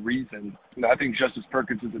what reason. You know, I think Justice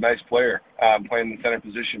Perkins is a nice player playing the center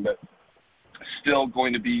position, but still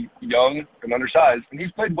going to be young and undersized, and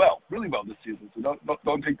he's played well, really well this season. So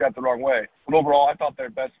don't take that the wrong way. But overall, I thought their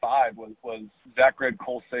best 5 was Zach Red,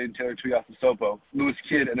 Cole Sane, Taylor Tuiasosopo, Lewis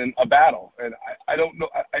Kidd, and then a battle. And I don't know.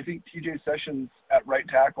 I think T.J. Sessions at right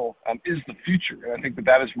tackle is the future, and I think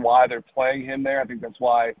that is why they're playing him there. I think that's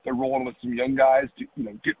why they're rolling with some young guys to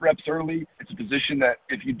get reps early. It's a position that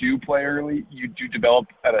if you do play early, you do develop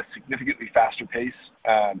at a significantly faster pace.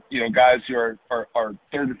 Guys who are 3rd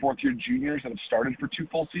and 4th year juniors that have started for 2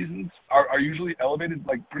 full seasons are usually elevated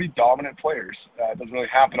like pretty dominant players. It doesn't really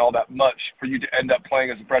happen all that much for you to end up playing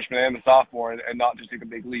as a freshman and a sophomore and not just take a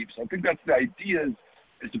big leap. So I think that's the idea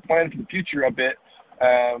is to plan for the future a bit.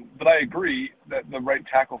 But I agree that the right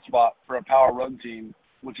tackle spot for a power run team,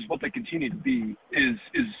 which is what they continue to be, is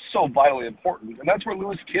so vitally important. And that's where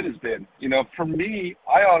Lewis Kidd has been. For me,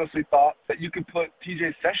 I honestly thought that you could put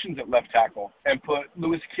T.J. Sessions at left tackle and put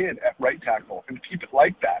Lewis Kidd at right tackle and keep it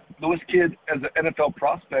like that. Lewis Kidd, as an NFL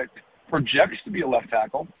prospect, projects to be a left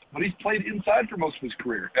tackle, but he's played inside for most of his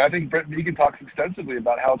career. And I think Brent Vigen talks extensively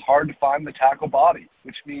about how it's hard to find the tackle body,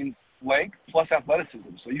 which means length plus athleticism.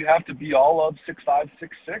 So you have to be all of 6'5",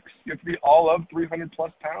 6'6". You have to be all of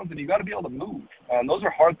 300-plus pounds, and you got to be able to move. Those are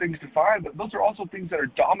hard things to find, but those are also things that are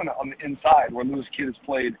dominant on the inside, where Lewis Kidd has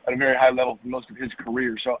played at a very high level for most of his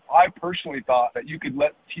career. So I personally thought that you could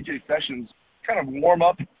let T.J. Sessions kind of warm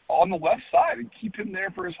up on the left side and keep him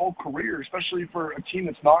there for his whole career, especially for a team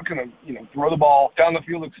that's not going to, throw the ball down the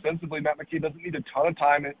field extensively. Matt McKay doesn't need a ton of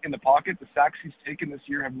time in the pocket. The sacks he's taken this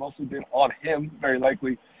year have mostly been on him, very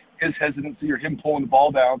likely his hesitancy or him pulling the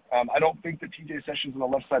ball down. I don't think that T.J. Sessions on the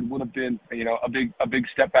left side would have been, a big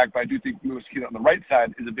step back, but I do think Lewis Kidd on the right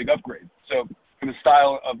side is a big upgrade. So for the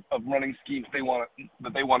style of running schemes they want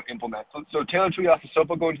to implement. So Taylor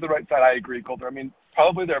Tuiasosopo going to the right side, I agree, Colter. I mean,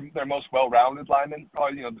 probably their most well-rounded lineman,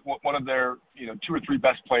 probably, one of their, 2 or 3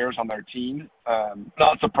 best players on their team.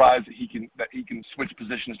 Not surprised that he can switch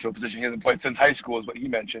positions to a position he hasn't played since high school, is what he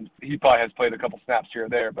mentioned. He probably has played a couple snaps here or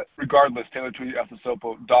there, but regardless, Taylor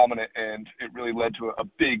Tuiasosopo dominant, and it really led to a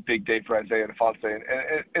big day for Isaiah Ifanse.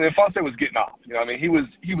 And Ifanse was getting off. He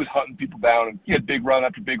was hunting people down, and he had big run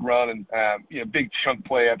after big run, and big chunk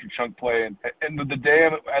play after chunk play. And the day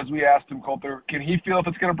of it, as we asked him, Colter, can he feel if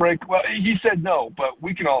it's going to break? Well, he said no, but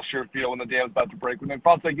we can all sure feel when the dam's about to break. When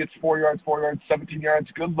Ifanse gets 4 yards, 17 yards,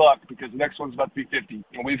 good luck, because the next one's about to be 50.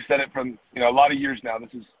 And we've said it from, a lot of years now. This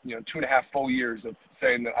is, 2.5 full years of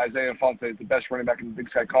saying that Isaiah Ifanse is the best running back in the Big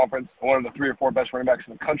Sky Conference, one of the 3 or 4 best running backs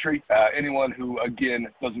in the country. Anyone who, again,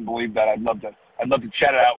 doesn't believe that, I'd love to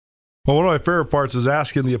chat it out. Well, one of my favorite parts is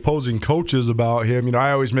asking the opposing coaches about him.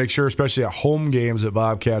 I always make sure, especially at home games at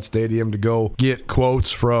Bobcat Stadium, to go get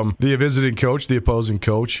quotes from the visiting coach, the opposing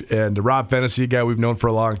coach. And Rob Fennessy, a guy we've known for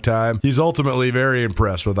a long time, he's ultimately very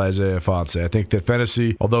impressed with Isaiah Ifanse. I think that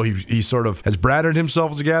Fennessy, although he sort of has branded himself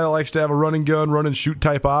as a guy that likes to have a run and gun, run and shoot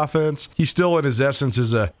type offense, he still in his essence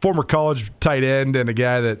is a former college tight end and a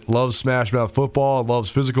guy that loves smash mouth football, loves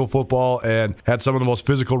physical football, and had some of the most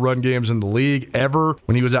physical run games in the league ever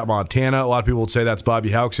when he was at Montana. A lot of people would say that's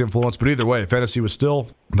Bobby Hauck's influence, but either way, Fennessy was still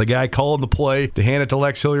the guy calling the play to hand it to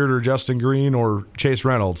Lex Hilliard or Justin Green or Chase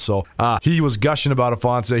Reynolds. So he was gushing about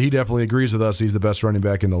Ifanse. He definitely agrees with us. He's the best running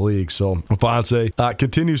back in the league. So Ifanse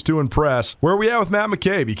continues to impress. Where are we at with Matt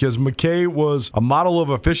McKay? Because McKay was a model of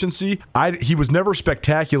efficiency. He was never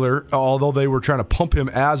spectacular, although they were trying to pump him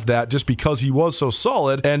as that just because he was so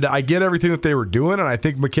solid. And I get everything that they were doing, and I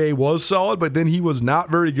think McKay was solid, but then he was not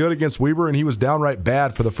very good against Weber, and he was downright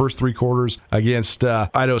bad for the first 3 quarters against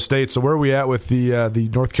Idaho State. So where are we at with the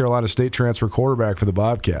North Carolina State transfer quarterback for the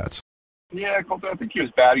Bobcats? Yeah, Colton, I think he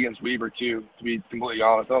was bad against Weber, too, to be completely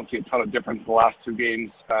honest. I don't see a ton of difference in the last 2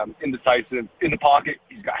 games. Indecisive in the pocket.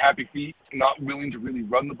 He's got happy feet, not willing to really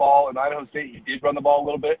run the ball. In Idaho State, he did run the ball a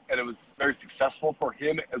little bit, and it was very successful for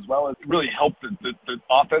him, as well as it really helped the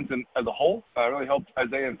offense as a whole. It really helped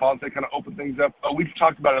Isaiah Ifanse kind of open things up. We've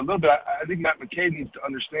talked about it a little bit. I think Matt McKay needs to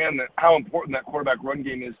understand that how important that quarterback run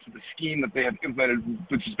game is to the scheme that they have implemented,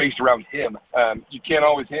 which is based around him. You can't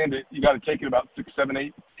always hand it. You got to take it about 6, 7,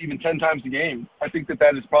 8, even 10 times a game. I think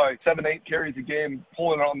that is probably 7, 8 carries a game.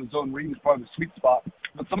 Pulling it on the zone read is probably the sweet spot.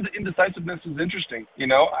 But some of the indecisiveness is interesting.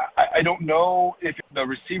 I don't know if the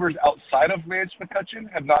receivers outside of Lance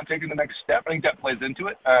McCutcheon have not taken the next step. I think that plays into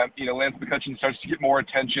it. Lance McCutcheon starts to get more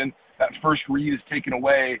attention. That first read is taken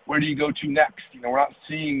away. Where do you go to next? We're not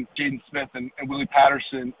seeing Jaden Smith and Willie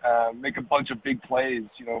Patterson make a bunch of big plays.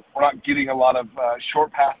 We're not getting a lot of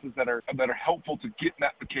short passes that are helpful to get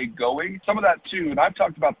Matt McKay going. Some of that too, and I've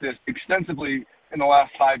talked about this extensively in the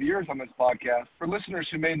last 5 years on this podcast. For listeners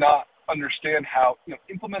who may not understand how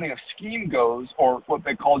implementing a scheme goes, or what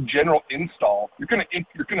they call general install, you're going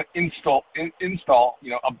to install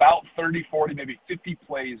about 30, 40, maybe 50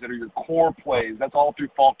 plays that are your core plays. That's all through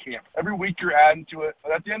fall camp. Every week you're adding to it,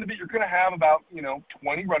 but at the end of it, you're going to have about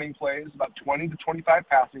 20 running plays, about 20 to 25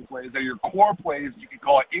 passing plays that are your core plays. You can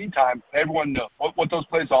call it any time. Everyone knows what those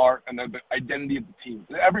plays are and the identity of the team.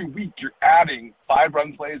 Every week you're adding 5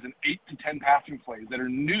 run plays and 8 to 10 passing plays that are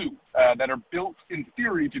new, that are built in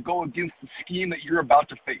theory to go against the scheme that you're about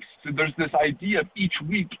to face. So there's this idea of each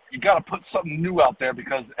week you got to put something new out there,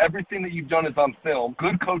 because everything that you've done is on film.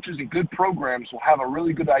 Good coaches and good programs will have a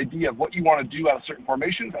really good idea of what you want to do out of certain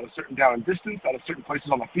formations, out of certain down and distance, out of certain places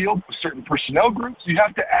on the field, with certain personnel groups. You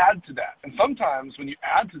have to add to that. And sometimes when you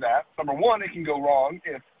add to that, number one, it can go wrong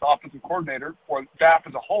if the offensive coordinator or staff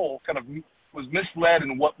as a whole kind of was misled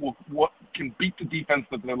in what can beat the defense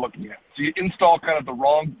that they're looking at. So you install kind of the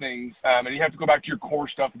wrong things, and you have to go back to your core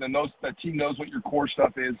stuff, and then that team knows what your core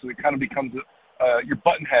stuff is, so it kind of becomes your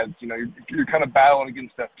button heads. You're kind of battling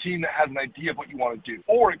against a team that has an idea of what you want to do.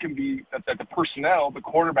 Or it can be that the personnel, the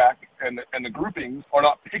quarterback, and the groupings are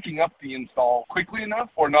not picking up the install quickly enough,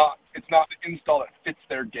 or it's not the install that fits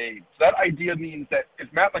their game. So that idea means that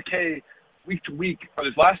if Matt McKay week to week, or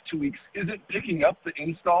his last 2 weeks, isn't picking up the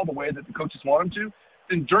install the way that the coaches want him to,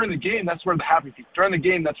 then during the game, that's where the happy feet. During the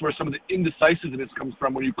game, that's where some of the indecisiveness comes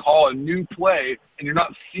from, when you call a new play and you're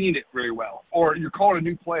not seeing it very well. Or you're calling a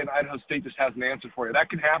new play and Idaho State just has an answer for you. That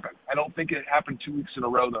can happen. I don't think it happened 2 weeks in a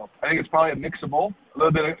row, though. I think it's probably a mix of both. A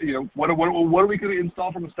little bit of, what are we going to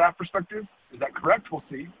install from a staff perspective? Is that correct? We'll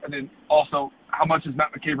see. And then also, how much is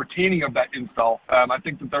Matt McKay retaining of that install? I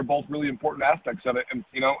think that they're both really important aspects of it. And,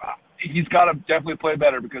 he's got to definitely play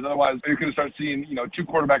better, because otherwise you're going to start seeing,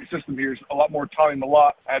 2-quarterback system here. A lot more Tommy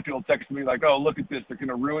Mellott. I had people texting me like, oh, look at this. They're going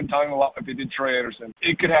to ruin Tommy Mellott like they did Troy Anderson.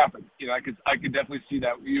 It could happen. I could definitely see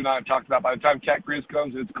that. You and I have talked about by the time Cat Grizz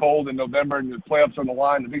comes and it's cold in November and the playoffs are on the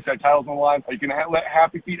line, the Big Sky title's on the line, are you going to let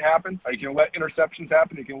happy feet happen? Are you going to let interceptions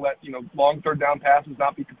happen? Are you going to let, long third down passes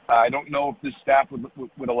not be – I don't know if this staff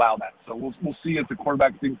would allow that. So we'll see as the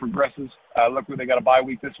quarterback thing progresses. Luckily, they got a bye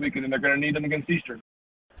week this week, and then they're going to need them against Eastern.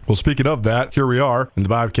 Well, speaking of that, here we are, and the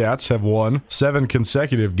Bobcats have won 7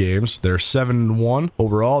 consecutive games. They're 7-1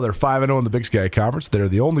 overall. They're 5-0 in the Big Sky Conference. They're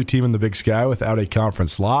the only team in the Big Sky without a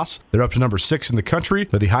conference loss. They're up to number 6 in the country.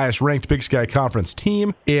 They're the highest-ranked Big Sky Conference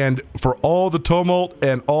team. And for all the tumult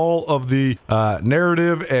and all of the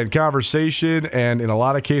narrative and conversation, and in a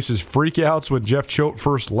lot of cases freakouts when Jeff Choate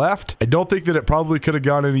first left, I don't think that it probably could have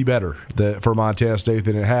gone any better for Montana State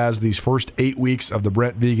than it has these first 8 weeks of the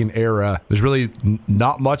Brent Vigen era. There's really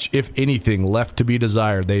not much, if anything, left to be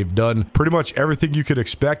desired. They've done pretty much everything you could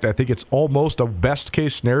expect. I think it's almost a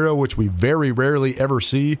best-case scenario, which we very rarely ever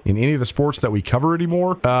see in any of the sports that we cover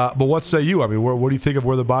anymore. But what say you? I mean, what do you think of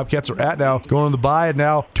where the Bobcats are at now, going on the bye, and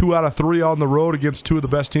now 2 out of 3 on the road against 2 of the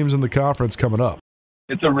best teams in the conference coming up?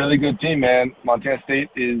 It's a really good team, man. Montana State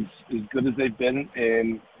is as good as they've been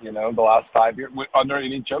in, the last 5 years under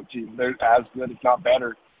any Choate team. They're as good, if not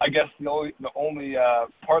better. I guess the only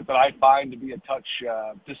part that I find to be a touch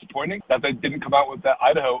disappointing, that they didn't come out with that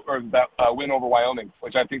Idaho or that win over Wyoming,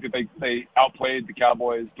 which I think that they outplayed the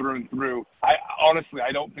Cowboys through and through. I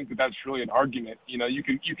don't think that that's really an argument. You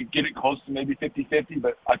could get it close to maybe 50-50,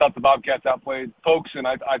 but I thought the Bobcats outplayed folks, and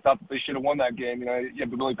I thought that they should have won that game. You have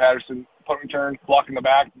the Billy Patterson punt return, blocking the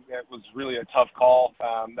back. It was really a tough call.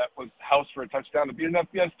 That was house for a touchdown to beat an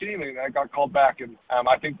FBS team, and I got called back. And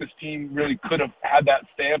I think this team really could have had that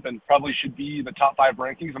stamp and probably should be in the top 5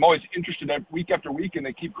 rankings. I'm always interested week after week, and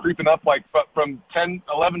they keep creeping up from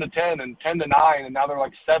 11 to 10 and 10 to 9, and now they're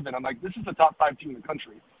 7. I'm like, this is the top 5 team in the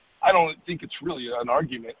country. I don't think it's really an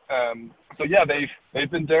argument. So yeah,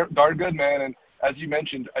 they've been darn good, man. And as you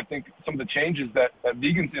mentioned, I think some of the changes that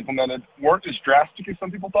Vigen's implemented weren't as drastic as some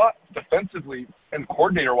people thought. Defensively and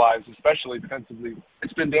coordinator-wise, especially defensively,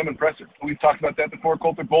 it's been damn impressive. We've talked about that before,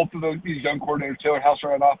 Colter. Both of these young coordinators, Taylor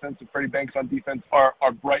Hauser on offense and Freddie Banks on defense, are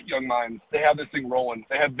bright young minds. They have this thing rolling.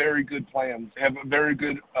 They have very good plans. They have a very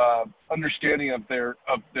good understanding of their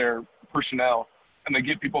personnel, and they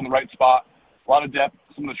get people in the right spot. A lot of depth.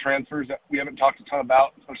 Some of the transfers that we haven't talked a ton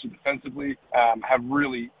about, especially defensively, have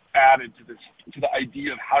really added to the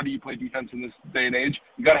idea of how do you play defense in this day and age.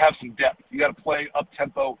 You got to have some depth. You got to play up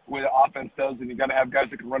tempo the way the offense does, and you got to have guys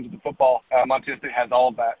that can run to the football. Montana State has all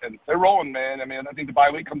of that, and they're rolling, man. I mean, I think the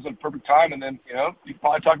bye week comes at a perfect time, and then you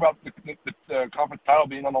probably talk about the conference title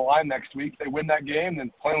being on the line next week. They win that game,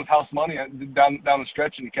 then playing with house money down the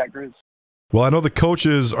stretch in the Cat Grizz. Well, I know the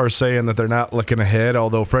coaches are saying that they're not looking ahead,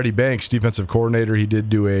 although Freddie Banks, defensive coordinator, he did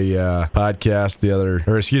do a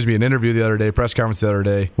an interview the other day, press conference the other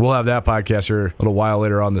day. We'll have that podcast here a little while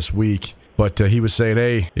later on this week. But he was saying,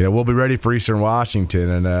 hey, we'll be ready for Eastern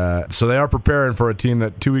Washington. And so they are preparing for a team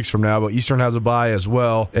that 2 weeks from now, but Eastern has a bye as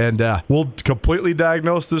well. And we'll completely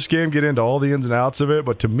diagnose this game, get into all the ins and outs of it.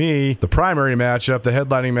 But to me, the primary matchup, the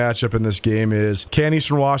headlining matchup in this game is, can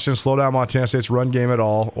Eastern Washington slow down Montana State's run game at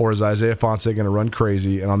all? Or is Isaiah Fonse going to run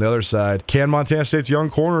crazy? And on the other side, can Montana State's young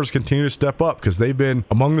corners continue to step up? Because they've been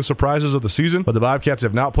among the surprises of the season, but the Bobcats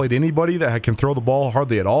have not played anybody that can throw the ball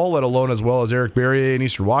hardly at all, let alone as well as Eric Barrier and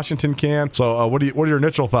Eastern Washington can. So what are your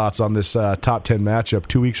initial thoughts on this top 10 matchup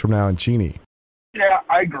 2 weeks from now in Cheney? Yeah,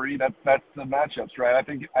 I agree. That's the matchups, right? I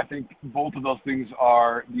think both of those things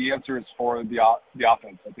are the answers for the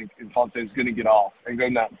offense. I think Fonse is going to get off and go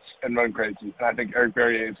nuts and run crazy, and I think Eric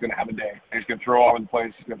Barrier is going to have a day. He's going to throw all over the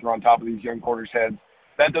place. He's going to throw on top of these young corners' heads.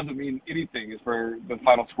 That doesn't mean anything as for the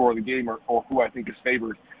final score of the game or who I think is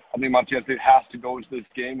favored. I think Montana State has to go into this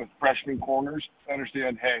game with freshman corners to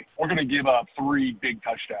understand, hey, we're going to give up 3 big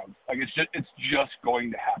touchdowns. Like it's just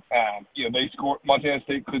going to happen. Montana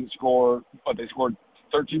State couldn't score, but they scored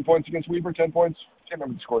 13 points against Weber, 10 points. I can't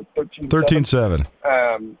remember the score. 13-7.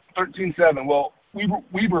 13-7. Well,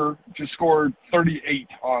 Weber just scored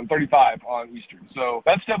 35 on Eastern. So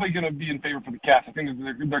that's definitely going to be in favor for the Cats. I think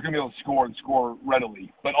they're going to be able to score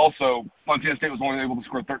readily. But also, Montana State was only able to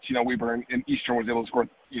score 13 on Weber, and Eastern was able to score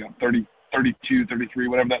 30 32, 33,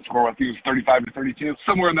 whatever that score was. I think it was 35 to 32,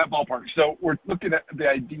 somewhere in that ballpark. So we're looking at the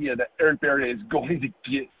idea that Eric Barriere is going to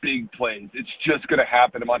get big plays. It's just going to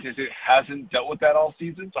happen. And Montana State hasn't dealt with that all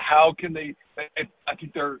season. So how can they – I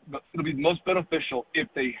think it'll be most beneficial if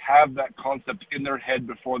they have that concept in their head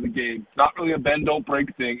before the game. It's not really a bend, don't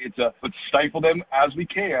break thing. It's let's stifle them as we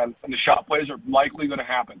can, and the shot plays are likely going to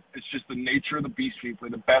happen. It's just the nature of the beast. We play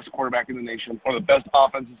the best quarterback in the nation, one of the best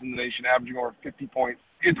offenses in the nation, averaging over 50 points.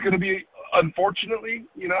 It's going to be, unfortunately,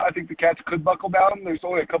 I think the Cats could buckle down. There's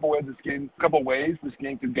only a couple ways this game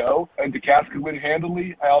could go. I think the Cats could win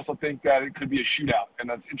handily. I also think that it could be a shootout, and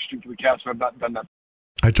that's interesting for the Cats who have not done that.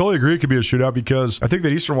 I totally agree it could be a shootout because I think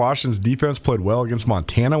that Eastern Washington's defense played well against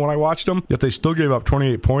Montana when I watched them, yet they still gave up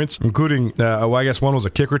 28 points, including, I guess one was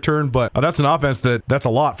a kick return, but that's an offense that's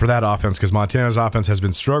a lot for that offense because Montana's offense has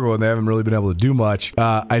been struggling. They haven't really been able to do much.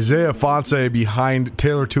 Isaiah Fonse behind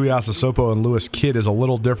Taylor Tuiasosopo and Lewis Kidd is a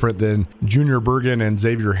little different than Junior Bergen and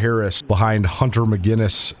Xavier Harris behind Hunter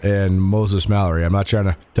McGinnis and Moses Mallory. I'm not trying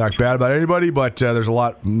to talk bad about anybody, but there's a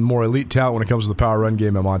lot more elite talent when it comes to the power run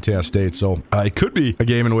game at Montana State, so it could be a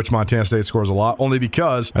game in which Montana State scores a lot, only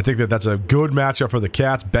because I think that's a good matchup for the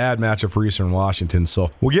Cats, bad matchup for Eastern Washington.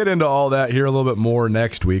 So we'll get into all that here a little bit more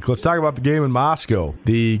next week. Let's talk about the game in Moscow.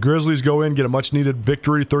 The Grizzlies go in, get a much-needed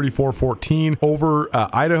victory, 34-14 over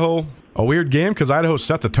Idaho. A weird game because Idaho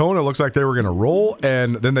set the tone. It looks like they were going to roll,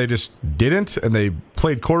 and then they just didn't, and they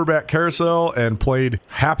played quarterback carousel and played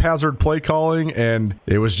haphazard play calling, and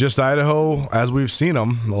it was just Idaho as we've seen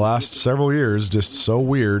them the last several years, just so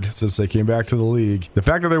weird since they came back to the league. The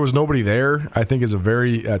fact that there was nobody there, I think, is a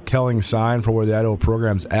very telling sign for where the Idaho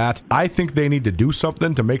program's at. I think they need to do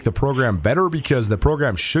something to make the program better because the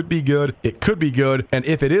program should be good, it could be good, and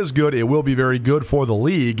if it is good, it will be very good for the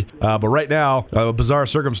league. But right now, a bizarre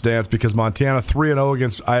circumstance because Montana 3-0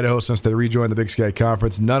 against Idaho since they rejoined the Big Sky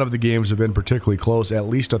Conference. None of the games have been particularly close, at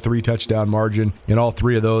least a 3-touchdown margin in all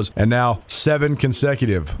three of those. And now 7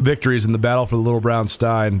 consecutive victories in the battle for the Little Brown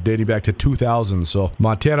Stein dating back to 2000. So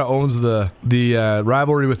Montana owns the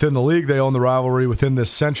rivalry within the league. They own the rivalry within this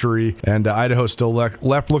century. And Idaho still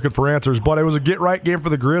left looking for answers. But it was a get-right game for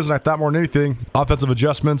the Grizz, and I thought more than anything, offensive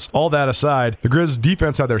adjustments, all that aside, the Grizz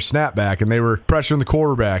defense had their snapback, and they were pressuring the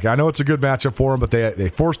quarterback. I know it's a good matchup for them, but they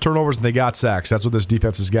forced turnovers and they got sacks. That's what this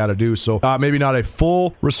defense has got to do. So maybe not a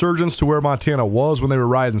full resurgence to where Montana was when they were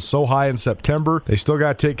riding so high in September. They still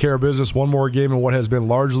got to take care of business. One more game in what has been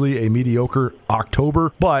largely a mediocre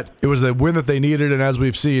October, but it was the win that they needed. And as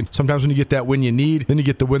we've seen, sometimes when you get that win you need, then you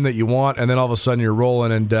get the win that you want, and then all of a sudden you're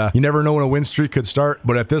rolling. And you never know when a win streak could start,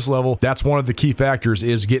 but at this level, that's one of the key factors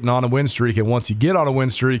is getting on a win streak. And once you get on a win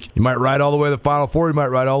streak, you might ride all the way to the Final Four. You might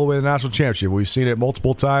ride all the way to the national championship. We've seen it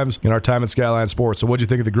multiple times in our time at Skyline Sports. So what do you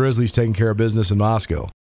think of the Grizzlies taking care of business in Moscow?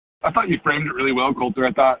 I thought you framed it really well, Colter.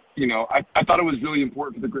 I thought, I thought it was really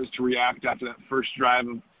important for the Grizz to react after that first drive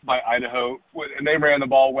by Idaho, and they ran the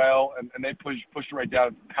ball well, and they pushed it right down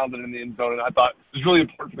and pounded it in the end zone. And I thought it was really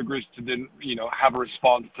important for the Grizz to then, have a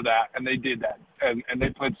response to that, and they did that. And they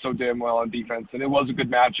played so damn well on defense, and it was a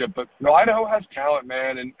good matchup. But Idaho has talent,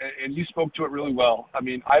 man, and you spoke to it really well. I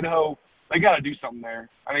mean, Idaho, they got to do something there.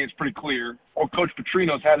 I think it's pretty clear. Or Coach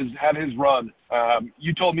Petrino's had his run.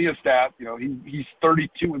 You told me a stat. He's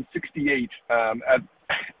 32-68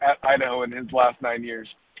 at Idaho in his last 9 years.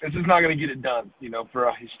 This is not going to get it done. For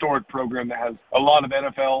a historic program that has a lot of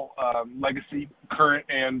NFL legacy, current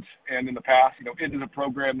and in the past. It is a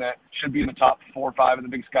program that should be in the top 4 or 5 in the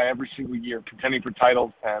Big Sky every single year, contending for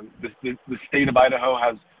titles. The state of Idaho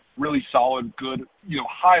has really solid, good,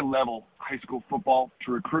 high-level high school football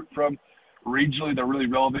to recruit from. Regionally, they're really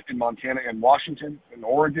relevant in Montana and Washington and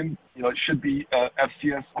Oregon. It should be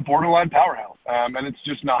FCS, a borderline powerhouse, and it's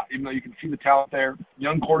just not. Even though you can see the talent there,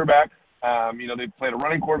 young quarterback. They played a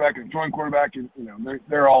running quarterback and a throwing quarterback, and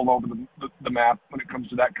they're all over the map when it comes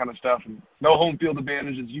to that kind of stuff. And no home field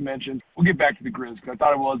advantage, as you mentioned. We'll get back to the Grizz because I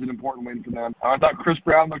thought it was an important win for them. I thought Chris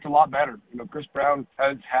Brown looked a lot better. Chris Brown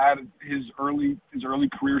has had his early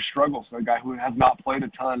career struggles. A guy who has not played a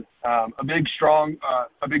ton. A big, strong, a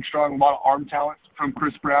lot of arm talent from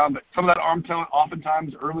Chris Brown. But some of that arm talent,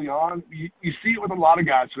 oftentimes early on, you see it with a lot of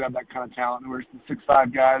guys who have that kind of talent. Who are the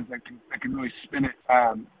 6'5" guys that can really spin it.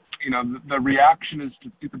 The reaction is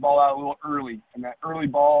to get the ball out a little early, and that early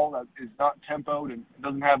ball that is not tempoed and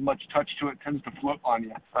doesn't have much touch to it tends to float on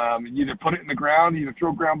you. You either put it in the ground, you either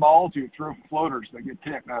throw ground balls, or you throw floaters that get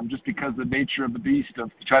tipped. Just because the nature of the beast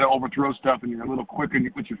of you try to overthrow stuff and you're a little quick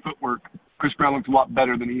with your footwork. Chris Brown looked a lot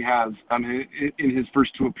better than he has in his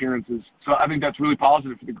first 2 appearances. So I think that's really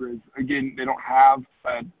positive for the Grizz. Again, they don't have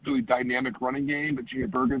a really dynamic running game, but Junior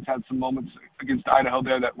Bergen's had some moments against Idaho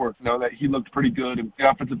there that were, that he looked pretty good. And the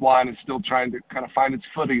offensive line is still trying to kind of find its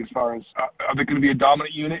footing as far as are they going to be a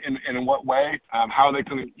dominant unit and in what way? How are they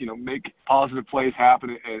going to, make positive plays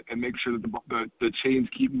happen and make sure that the chains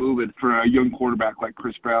keep moving for a young quarterback like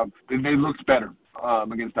Chris Brown? They looked better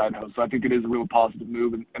against Idaho. So I think it is a real positive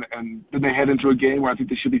move. And then they head into a game where I think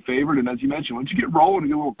they should be favored. And as you mentioned, once you get rolling and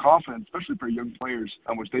get a little confidence, especially for young players,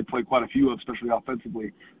 which they play quite a few of, especially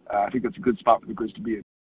offensively, I think that's a good spot for the Grizz to be in.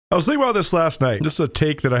 I was thinking about this last night. This is a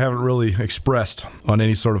take that I haven't really expressed on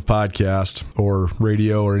any sort of podcast or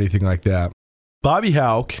radio or anything like that. Bobby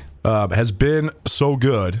Hauck has been so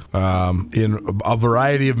good in a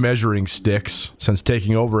variety of measuring sticks since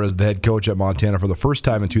taking over as the head coach at Montana for the first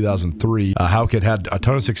time in 2003. Hauck had a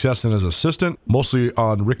ton of success in his assistant, mostly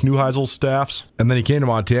on Rick Neuheisel's staffs. And then he came to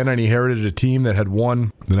Montana and he inherited a team that had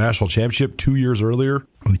won the national championship 2 years earlier.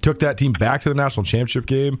 We took that team back to the national championship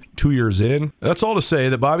game 2 years in. That's all to say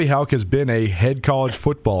that Bobby Hauck has been a head college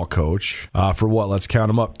football coach for let's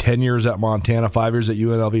count him up, 10 years at Montana, 5 years at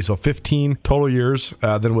UNLV, so 15 total years,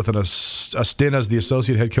 then with a stint as the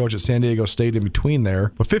associate head coach at San Diego State in between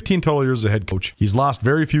there, but 15 total years as a head coach. He's lost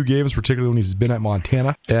very few games, particularly when he's been at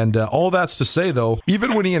Montana. And all that's to say, though,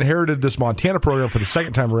 even when he inherited this Montana program for the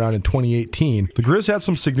second time around in 2018, the Grizz had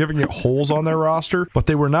some significant holes on their roster, but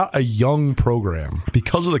they were not a young program.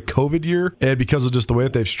 Because of the COVID year and because of just the way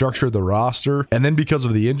that they've structured the roster, and then because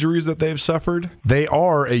of the injuries that they've suffered, they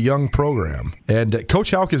are a young program. And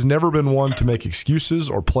Coach Hauck has never been one to make excuses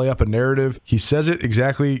or play up a narrative. He says it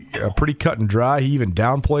exactly pretty cut and dry. He even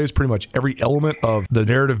downplays pretty much every element of the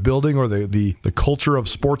narrative building or the culture of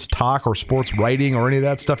sports talk or sports writing or any of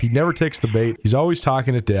that stuff. He never takes the bait. He's always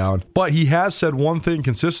talking it down. But he has said one thing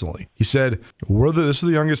consistently. He said, this is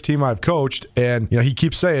the youngest team I've coached. And he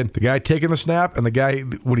keeps saying the guy taking the snap and the guy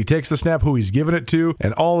when he takes the snap, who he's giving it to,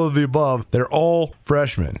 and all of the above, they're all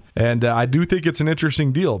freshmen. And I do think it's an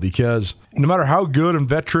interesting deal because no matter how good and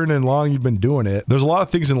veteran and long you've been doing it, there's a lot of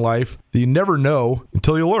things in life that you never know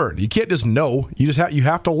until you learn. You can't just know. You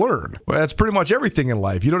have to learn. Well, that's pretty much everything in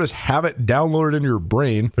life. You don't just have it downloaded in your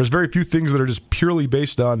brain. There's very few things that are just purely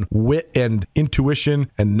based on wit and intuition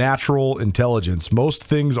and natural intelligence. Most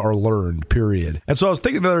things are learned, period. And so I was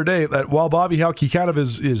thinking the other day that while Bobby Hauck, he kind of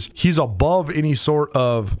he's above any sort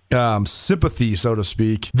of sympathy, so to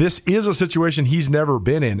speak. This is a situation he's never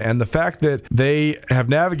been in. And the fact that they have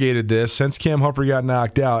navigated this since Cam Humphrey got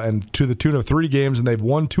knocked out and to the tune of 3 games, and they've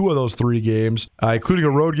won 2 of those 3 games, including a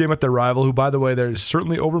road game at their rival, who, by the way, they're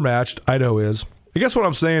certainly overmatched. Idaho is. I guess what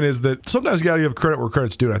I'm saying is that sometimes you got to give credit where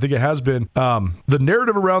credit's due. I think it has been, the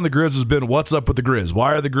narrative around the Grizz has been, what's up with the Grizz?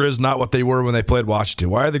 Why are the Grizz not what they were when they played Washington?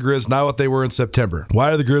 Why are the Grizz not what they were in September?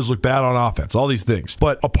 Why do the Grizz look bad on offense? All these things.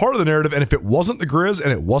 But a part of the narrative, and if it wasn't the Grizz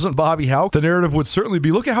and it wasn't Bobby Hauck, the narrative would certainly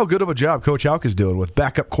be, look at how good of a job Coach Hauck is doing with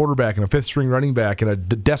backup quarterback and a 5th-string running back and a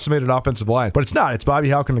decimated offensive line. But it's not. It's Bobby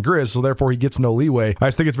Hauck and the Grizz, so therefore he gets no leeway. I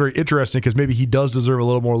just think it's very interesting because maybe he does deserve a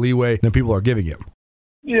little more leeway than people are giving him.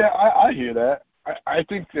 Yeah, I hear that. I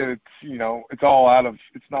think that it's, it's all out of,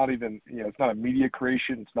 it's not even, it's not a media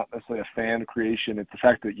creation. It's not necessarily a fan creation. It's the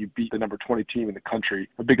fact that you beat the number 20 team in the country,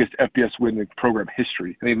 the biggest FBS win in program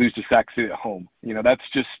history, and they lose to Sac City at home. That's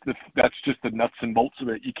just the nuts and bolts of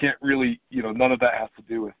it. You can't really, none of that has to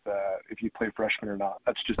do with if you play freshman or not.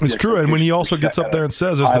 That's just. It's true. And when he also gets up there and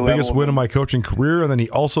says it's the biggest win of my coaching career, and then he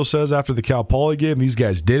also says after the Cal Poly game, these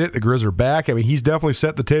guys did it. The Grizz are back. I mean, he's definitely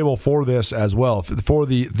set the table for this as well, for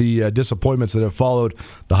the disappointments that have followed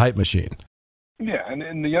the hype machine. Yeah,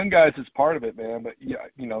 and the young guys is part of it, man. But yeah,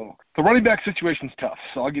 the running back situation's tough,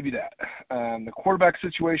 so I'll give you that. The quarterback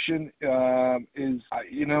situation is,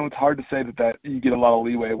 it's hard to say that you get a lot of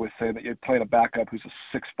leeway with saying that you're playing a backup who's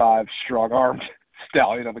a 6'5", strong-armed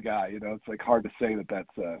stallion of a guy. It's like hard to say that's.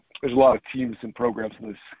 There's a lot of teams and programs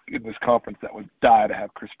in this conference that would die to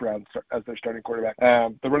have Chris Brown as their starting quarterback.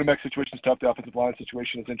 The running back situation is tough. The offensive line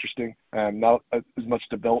situation is interesting. Not as much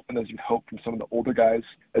development as you'd hope from some of the older guys,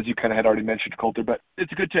 as you kind of had already mentioned, Coulter. But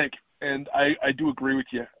it's a good take, and I do agree with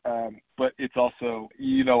you. But it's also,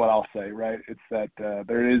 what I'll say, right? It's that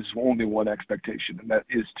there is only one expectation, and that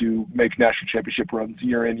is to make national championship runs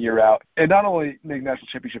year in, year out. And not only make national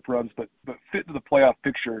championship runs, but fit into the playoff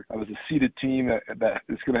picture as a seeded team that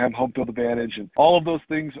is going to have home field advantage. And all of those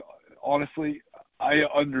things, honestly, I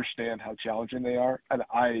understand how challenging they are. And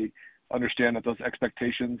I understand that those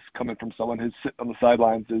expectations coming from someone who's sitting on the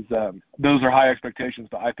sidelines is those are high expectations,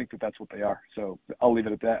 but I think that that's what they are. So I'll leave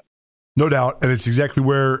it at that. No doubt, and it's exactly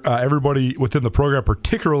where everybody within the program,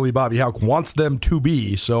 particularly Bobby Hauck, wants them to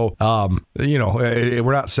be. So,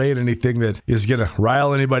 we're not saying anything that is going to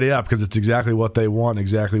rile anybody up because it's exactly what they want,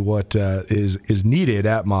 exactly what is needed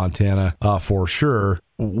at Montana for sure.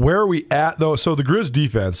 Where are we at, though? So the Grizz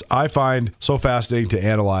defense, I find so fascinating to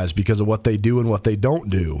analyze because of what they do and what they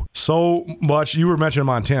don't do. So much. You were mentioning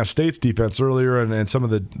Montana State's defense earlier and some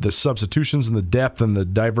of the substitutions and the depth and the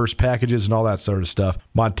diverse packages and all that sort of stuff.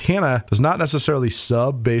 Montana does not necessarily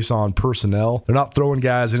sub based on personnel. They're not throwing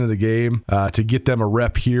guys into the game to get them a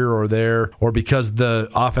rep here or there, or because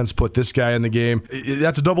the offense put this guy in the game.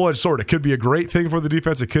 That's a double-edged sword. It could be a great thing for the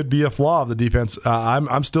defense. It could be a flaw of the defense.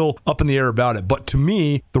 I'm still up in the air about it. But to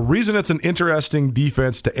me, the reason it's an interesting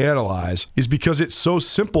defense to analyze is because it's so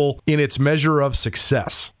simple in its measure of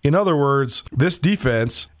success. In other words, this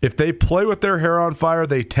defense, if they play with their hair on fire,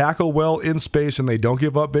 they tackle well in space, and they don't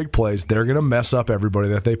give up big plays, they're going to mess up everybody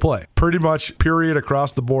that they play. Pretty much, period,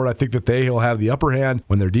 across the board. I think that they will have the upper hand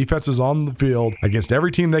when their defense is on the field against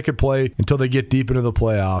every team they could play until they get deep into the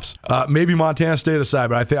playoffs. Maybe Montana State aside,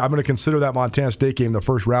 but I think I'm going to consider that Montana State game the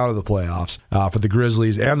first round of the playoffs for the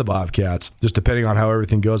Grizzlies and the Bobcats, just depending on how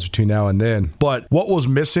everything goes between now and then. But what was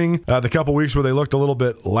missing the couple weeks where they looked a little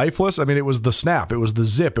bit lifeless? I mean, it was the snap, it was the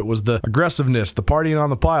zip, it was the aggressiveness, the partying on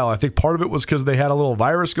the pile. I think part of it was because they had a little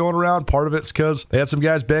virus going around. Part of it's because they had some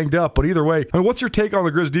guys banged up. But either way, I mean, what's your take on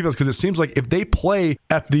the Grizz defense? Because it seems like if they play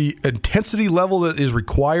at the intensity level that is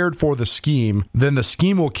required for the scheme, then the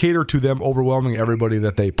scheme will cater to them overwhelming everybody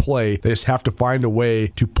that they play. They just have to find a way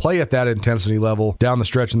to play at that intensity level down the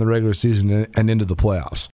stretch in the regular season and into the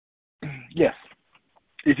playoffs. Yes.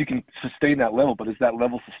 If you can sustain that level, but is that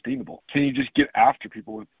level sustainable? Can you just get after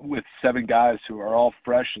people with 7 guys who are all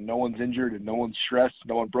fresh and no one's injured and no one's stressed,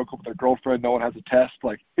 no one broke up with their girlfriend, no one has a test?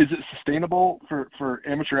 Like, is it sustainable for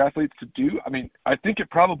amateur athletes to do? I mean, I think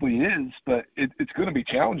it probably is, but it's going to be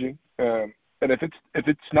challenging. And if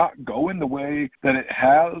it's not going the way that it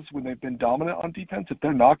has when they've been dominant on defense, if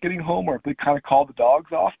they're not getting home or if they kind of call the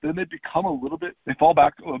dogs off, then they fall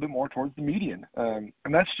back a little bit more towards the median. And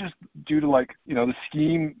that's just due to the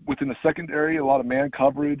scheme within the secondary, a lot of man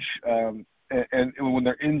coverage. And when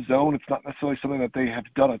they're in zone, it's not necessarily something that they have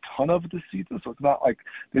done a ton of this season. So it's not like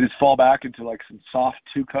they just fall back into some soft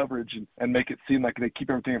 2 coverage and make it seem like they keep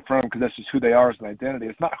everything in front of them because that's just who they are as an identity.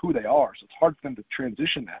 It's not who they are. So it's hard for them to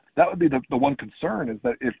transition that. That would be the one concern, is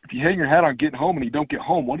that if you hang your hat on getting home and you don't get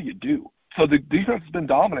home, what do you do? So the defense has been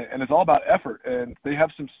dominant, and it's all about effort. And they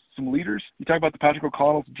have some leaders. You talk about the Patrick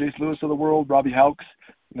O'Connells, Jace Lewis of the world, Robbie Haucks.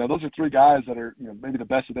 Those are 3 guys that are maybe the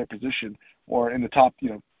best of their position or in the top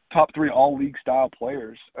 3 all-league style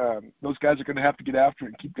players. Those guys are going to have to get after it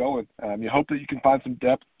and keep going. You hope that you can find some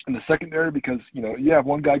depth in the secondary because, you have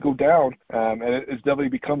one guy go down, and it definitely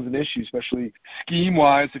becomes an issue, especially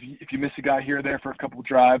scheme-wise. If you miss a guy here or there for a couple of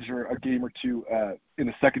drives or a game or two in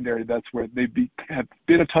the secondary, that's where they have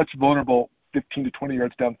been a touch vulnerable 15 to 20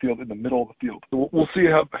 yards downfield in the middle of the field. So we'll see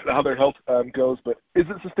how their health goes. But is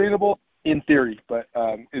it sustainable? In theory, but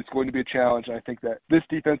it's going to be a challenge. And I think that this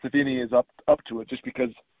defense, if any, is up to it just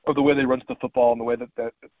because of the way they run the football and the way that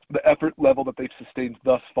the effort level that they've sustained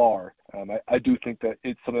thus far. I do think that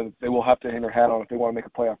it's something that they will have to hang their hat on if they want to make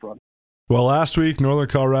a playoff run. Well, last week, Northern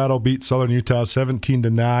Colorado beat Southern Utah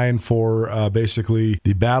 17-9 for basically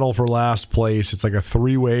the battle for last place. It's like a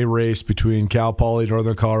 3-way race between Cal Poly,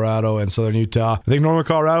 Northern Colorado, and Southern Utah. I think Northern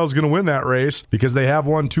Colorado is going to win that race because they have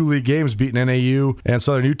won 2 league games, beating NAU and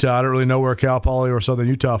Southern Utah. I don't really know where Cal Poly or Southern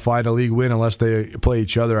Utah find a league win unless they play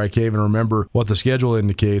each other. I can't even remember what the schedule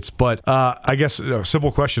indicates. But I guess a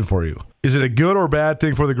simple question for you. Is it a good or bad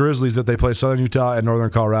thing for the Grizzlies that they play Southern Utah and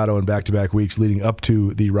Northern Colorado in back-to-back weeks leading up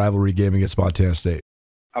to the rivalry game against Montana State?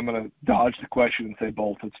 I'm going to dodge the question and say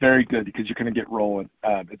both. It's very good because you're going to get rolling.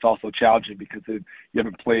 It's also challenging because you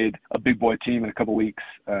haven't played a big boy team in a couple weeks,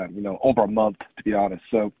 over a month, to be honest.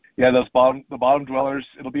 So, yeah, the bottom dwellers,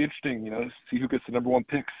 it'll be interesting, see who gets the number 1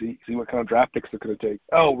 pick, see what kind of draft picks they're going to take.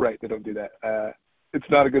 Oh, right, they don't do that. It's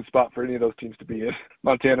not a good spot for any of those teams to be in.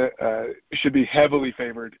 Montana should be heavily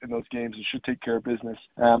favored in those games and should take care of business.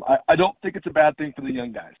 I don't think it's a bad thing for the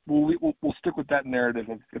young guys. We'll stick with that narrative.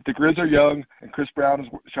 If the Grizz are young and Chris Brown is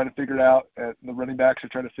trying to figure it out and the running backs are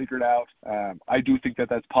trying to figure it out, I do think that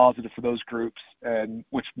that's positive for those groups, and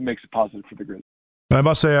which makes it positive for the Grizz. I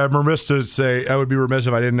must say, I would be remiss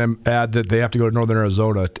if I didn't add that they have to go to Northern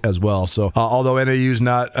Arizona as well. So, although NAU is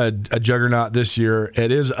not a juggernaut this year, it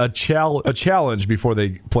is a challenge before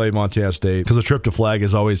they play Montana State because a trip to Flag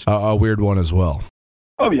is always a weird one as well.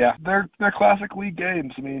 Oh, yeah. They're classic league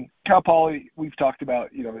games. I mean, Cal Poly, we've talked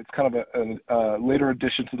about, it's kind of a later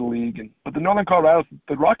addition to the league. But the Northern Colorado's,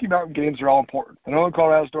 the Rocky Mountain games are all important. The Northern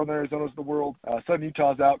Colorado's, Northern Arizona's the world. Southern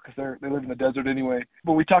Utah's out because they live in the desert anyway.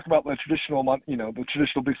 But we talk about the traditional, the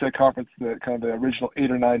traditional Big Sky Conference, the kind of the original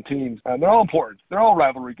 8 or 9 teams. They're all important. They're all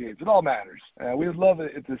rivalry games. It all matters. We would love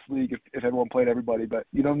it at this league if everyone played everybody. But,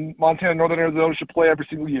 Montana and Northern Arizona should play every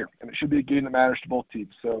single year. And it should be a game that matters to both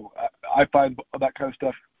teams. So I find that kind of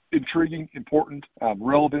stuff intriguing, important,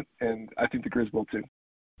 relevant, and I think the Grizz will too.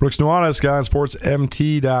 Brooks Nuanez,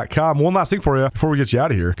 SkylineSportsMT.com. One last thing for you before we get you out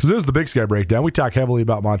of here, because this is the Big Sky Breakdown. We talk heavily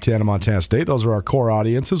about Montana, Montana State. Those are our core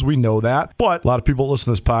audiences. We know that. But a lot of people that listen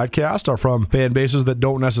to this podcast are from fan bases that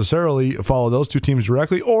don't necessarily follow those two teams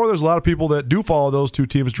directly, or there's a lot of people that do follow those two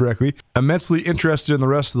teams directly, immensely interested in the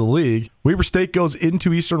rest of the league. Weber State goes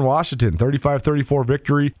into Eastern Washington, 35-34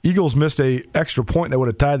 victory. Eagles missed an extra point that would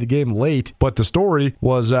have tied the game late, but the story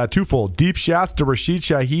was twofold. Deep shots to Rashid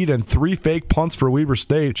Shaheed and 3 fake punts for Weber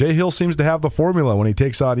State. Jay Hill seems to have the formula when he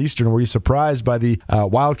takes on Eastern, where he's surprised by the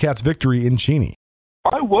Wildcats' victory in Cheney.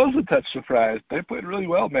 I was a touch surprised. They played really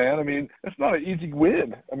well, man. I mean, it's not an easy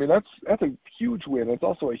win. I mean, that's a huge win. It's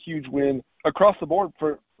also a huge win across the board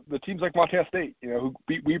for the teams like Montana State, who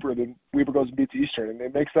beat Weber, then Weber goes and beats Eastern, and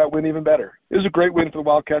it makes that win even better. It was a great win for the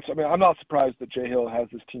Wildcats. I mean, I'm not surprised that Jay Hill has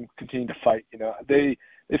this team continue to fight. They've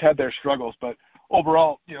had their struggles, but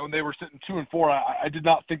overall, when they were sitting 2-4, I did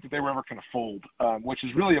not think that they were ever going to fold, which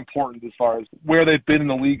is really important as far as where they've been in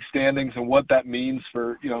the league standings and what that means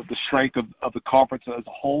for, the strength of the conference as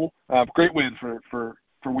a whole. Great win for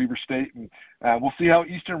Weber State, and we'll see how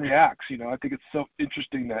Eastern reacts. I think it's so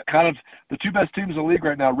interesting that kind of the two best teams in the league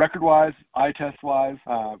right now, record-wise, eye test-wise,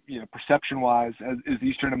 perception-wise, is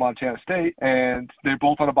Eastern and Montana State, and they're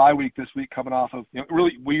both on a bye week this week, coming off of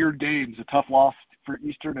really weird games, a tough loss for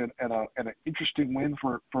Eastern and an interesting win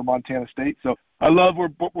for Montana State. So I love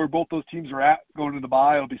where both those teams are at going into the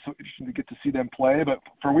bye. It'll be so interesting to get to see them play. But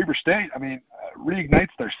for Weber State, I mean,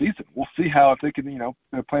 reignites their season. We'll see how, if they can,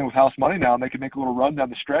 they're playing with house money now, and they can make a little run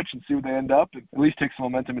down the stretch and see where they end up, and at least take some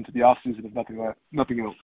momentum into the offseason, if nothing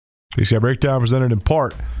else. Big Sky Breakdown presented in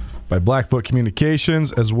part by Blackfoot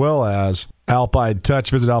Communications as well as Alpine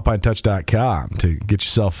Touch. Visit alpinetouch.com to get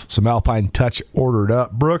yourself some Alpine Touch ordered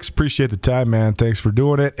up. Brooks, appreciate the time, man. Thanks for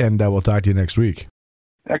doing it, and we'll talk to you next week.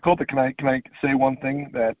 Yeah, Colton, can I say one thing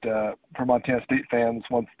that for Montana State fans,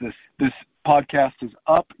 once this podcast is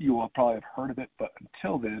up, you will probably have heard of it, but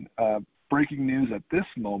until then, breaking news at this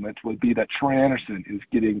moment would be that Troy Anderson is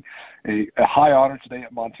getting a high honor today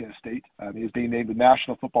at Montana State. He is being named the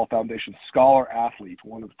National Football Foundation Scholar Athlete,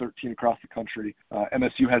 one of 13 across the country.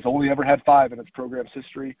 MSU has only ever had 5 in its program's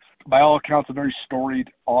history. By all accounts, a very storied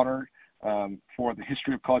honor for the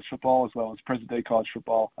history of college football as well as present-day college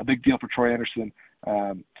football. A big deal for Troy Anderson.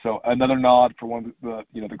 So another nod for one of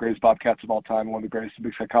the greatest Bobcats of all time, one of the greatest in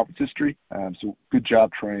Big Sky Conference history. So good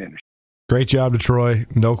job, Troy Anderson. Great job to Troy,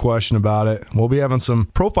 no question about it. We'll be having some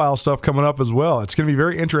profile stuff coming up as well. It's going to be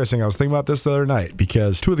very interesting. I was thinking about this the other night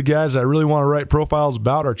because two of the guys I really want to write profiles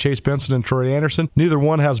about are Chase Benson and Troy Anderson. Neither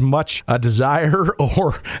one has much a desire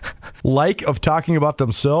or like of talking about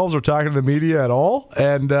themselves or talking to the media at all.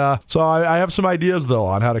 And so I have some ideas, though,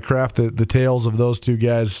 on how to craft the tales of those two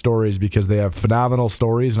guys' stories because they have phenomenal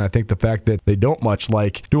stories. And I think the fact that they don't much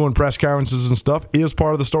like doing press conferences and stuff is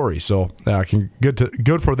part of the story. So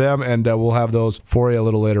good for them, and we'll have those for you a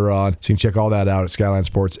little later on. So you can check all that out at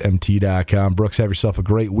SkylineSportsMT.com. Brooks, have yourself a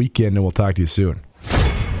great weekend, and we'll talk to you soon.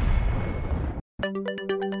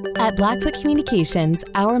 At Blackfoot Communications,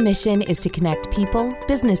 our mission is to connect people,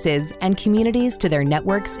 businesses, and communities to their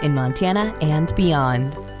networks in Montana and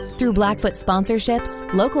beyond. Through Blackfoot sponsorships,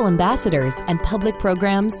 local ambassadors, and public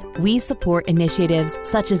programs, we support initiatives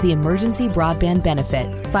such as the Emergency Broadband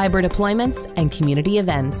Benefit, fiber deployments, and community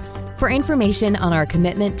events. For information on our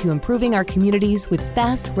commitment to improving our communities with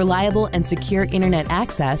fast, reliable, and secure internet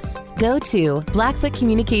access, go to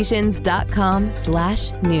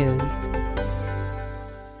blackfootcommunications.com/news.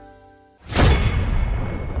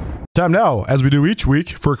 Time now, as we do each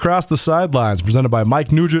week, for Across the Sidelines, presented by Mike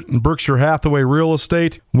Nugent and Berkshire Hathaway Real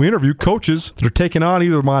Estate. We interview coaches that are taking on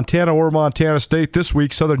either Montana or Montana State. This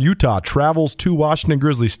week, Southern Utah travels to Washington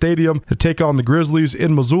Grizzly Stadium to take on the Grizzlies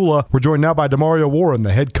in Missoula. We're joined now by Demario Warren,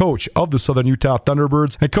 the head coach of the Southern Utah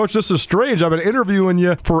Thunderbirds. And Coach, this is strange. I've been interviewing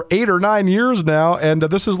you for 8 or 9 years now, and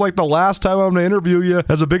this is like the last time I'm going to interview you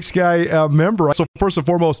as a Big Sky member. So first and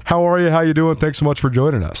foremost, how are you? How you doing? Thanks so much for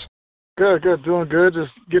joining us. Good. Doing good.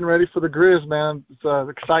 Just getting ready for the Grizz, man. It's an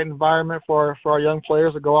exciting environment for our young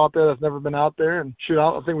players to go out there that's never been out there. And shoot,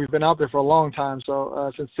 I think we've been out there for a long time,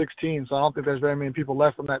 so since 16. So I don't think there's very many people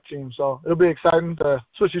left from that team. So it'll be exciting to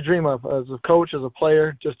switch you dream of as a coach, as a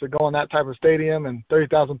player, just to go in that type of stadium and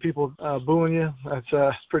 30,000 people booing you.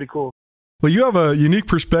 That's pretty cool. Well, you have a unique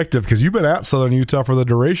perspective because you've been at Southern Utah for the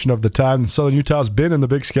duration of the time Southern Utah's been in the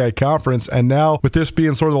Big Sky Conference, and now with this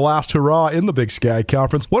being sort of the last hurrah in the Big Sky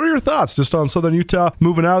Conference, what are your thoughts just on Southern Utah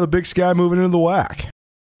moving out of the Big Sky, moving into the WAC?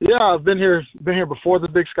 Yeah, I've been here before the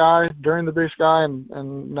Big Sky, during the Big Sky, and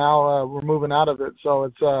now we're moving out of it. So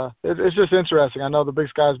it's just interesting. I know the Big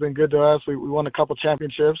Sky's been good to us. We won a couple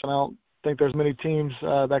championships, and I don't think there's many teams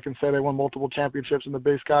that can say they won multiple championships in the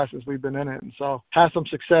Big Sky since we've been in it. And so had some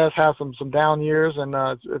success, had some down years, and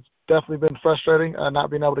it's definitely been frustrating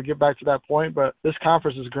not being able to get back to that point. But this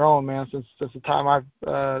conference has grown, man, since the time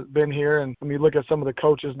I've been here. And when you look at some of the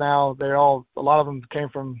coaches now, a lot of them came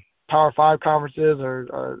from Power 5 conferences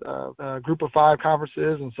or Group of 5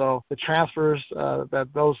 conferences, and so the transfers that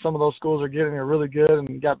some of those schools are getting are really good. And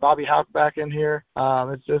you got Bobby Hauck back in here.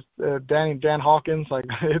 It's just Dan Hawkins. Like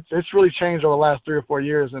it's really changed over the last 3 or 4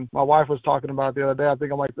 years. And my wife was talking about it the other day. I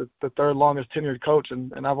think I'm like the third longest tenured coach,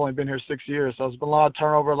 and I've only been here 6 years. So it's been a lot of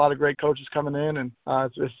turnover, a lot of great coaches coming in, and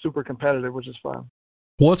it's super competitive, which is fun.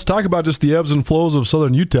 Well, let's talk about just the ebbs and flows of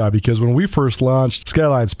Southern Utah, because when we first launched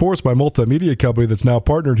Skyline Sports, my multimedia company that's now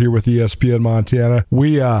partnered here with ESPN Montana,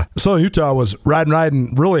 Southern Utah was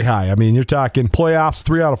riding really high. I mean, you're talking playoffs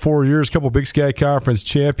 3 out of 4 years, a couple Big Sky Conference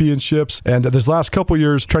championships, and this last couple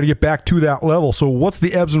years trying to get back to that level. So what's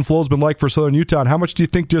the ebbs and flows been like for Southern Utah, and how much do you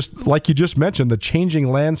think, just like you just mentioned, the changing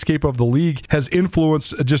landscape of the league has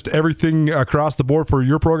influenced just everything across the board for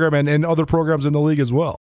your program and other programs in the league as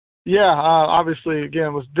well? Yeah, obviously, again,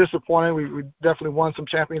 it was disappointing. We definitely won some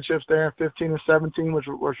championships there in 15 and 17, which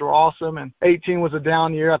were awesome. And 18 was a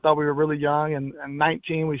down year. I thought we were really young. And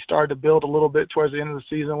 19, we started to build a little bit towards the end of the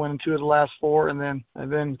season, winning 2 of the last 4, and then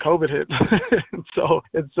COVID hit. So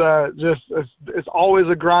it's always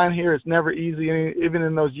a grind here. It's never easy, even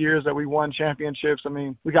in those years that we won championships. I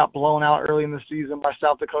mean, we got blown out early in the season by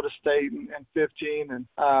South Dakota State in 15,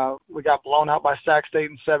 and we got blown out by Sac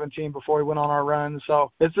State in 17 before we went on our run.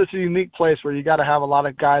 So it's just a unique place where you got to have a lot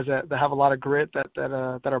of guys that have a lot of grit, that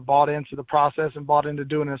are bought into the process and bought into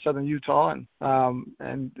doing it in Southern Utah,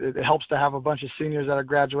 and it helps to have a bunch of seniors that are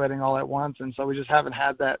graduating all at once. And so we just haven't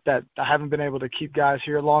had that I haven't been able to keep guys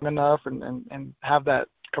here long enough and have that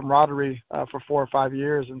camaraderie for 4 or 5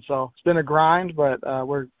 years. And so it's been a grind, but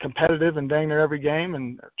we're competitive and dang near every game,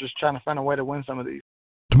 and just trying to find a way to win some of these.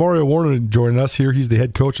 Demario Warner joining us here. He's the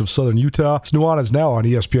head coach of Southern Utah. Nuanez is now on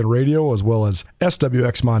ESPN Radio as well as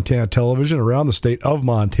SWX Montana Television around the state of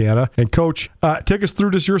Montana. And Coach, take us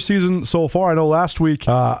through just your season so far. I know last week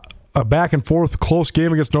a back and forth close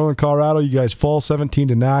game against Northern Colorado. You guys fall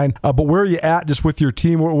 17-9. But where are you at just with your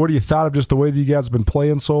team? What do you thought of just the way that you guys have been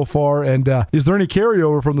playing so far? And is there any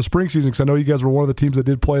carryover from the spring season? Because I know you guys were one of the teams that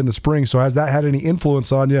did play in the spring. So has that had any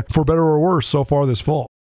influence on you, for better or worse, so far this fall?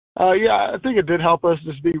 Yeah, I think it did help us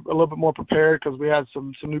just be a little bit more prepared, because we had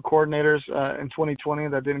some new coordinators in 2020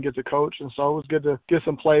 that didn't get to coach, and so it was good to get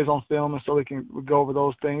some plays on film and so we can go over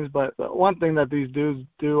those things. But one thing that these dudes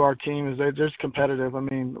do, our team, is they're just competitive. I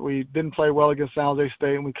mean, we didn't play well against San Jose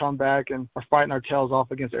State, and we come back and are fighting our tails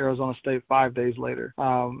off against Arizona State 5 days later.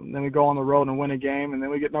 Then we go on the road and win a game, and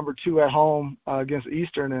then we get number 2 at home against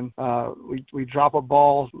Eastern, and we drop a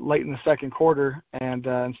ball late in the second quarter, and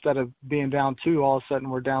instead of being down 2, all of a sudden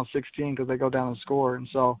we're down 16 because they go down and score. And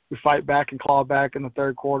so we fight back and claw back in the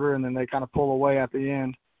third quarter, and then they kind of pull away at the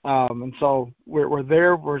end. And so we're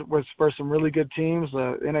there. We're for some really good teams.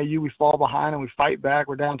 NAU, we fall behind and we fight back.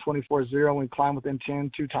 We're down 24-0 and we climb within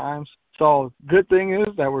 10 2 times. So good thing is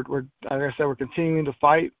that we're like I said, we're continuing to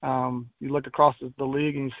fight. You look across the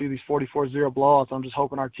league and you see these 44-0 blowouts. I'm just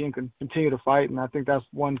hoping our team can continue to fight, and I think that's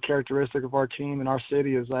one characteristic of our team and our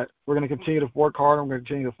city, is that we're going to continue to work hard and we're going to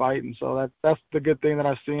continue to fight. And so that's the good thing that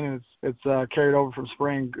I've seen, and it's carried over from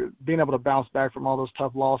spring. Being able to bounce back from all those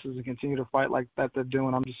tough losses and continue to fight like that they're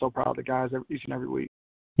doing, I'm just so proud of the guys each and every week.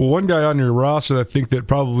 Well, one guy on your roster that I think that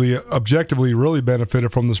probably objectively really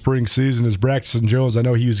benefited from the spring season is Braxton Jones. I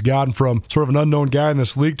know he's gotten from sort of an unknown guy in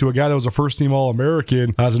this league to a guy that was a first-team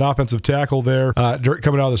All-American as an offensive tackle there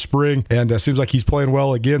coming out of the spring, and seems like he's playing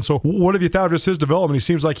well again. So what have you thought of just his development? He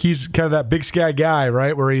seems like he's kind of that Big Sky guy,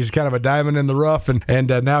 right, where he's kind of a diamond in the rough, and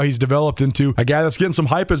now he's developed into a guy that's getting some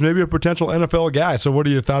hype as maybe a potential NFL guy. So what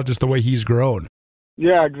do you thought of just the way he's grown?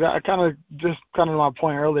 Yeah, exactly. Kind of my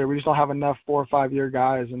point earlier. We just don't have enough 4 or 5 year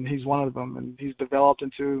guys, and he's one of them. And he's developed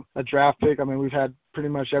into a draft pick. I mean, we've had pretty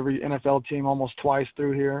much every NFL team almost twice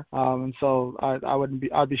through here, and so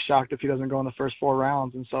I'd be shocked if he doesn't go in the first 4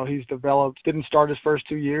 rounds. And so he's developed. Didn't start his first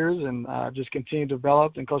 2 years, and just continued to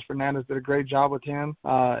develop. And Coach Fernandez did a great job with him,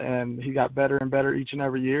 and he got better and better each and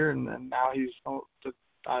every year. And now he's,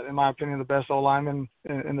 in my opinion, the best O-lineman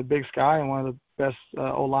in the Big Sky and one of the best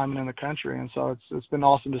O-linemen in the country. And so it's been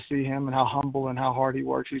awesome to see him and how humble and how hard he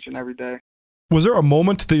works each and every day. Was there a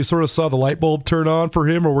moment that you sort of saw the light bulb turn on for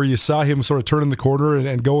him, or where you saw him sort of turning the corner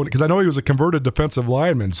and going? Because I know he was a converted defensive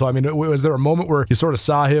lineman. So, I mean, was there a moment where you sort of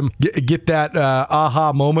saw him get that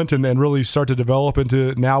aha moment and really start to develop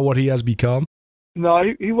into now what he has become? No,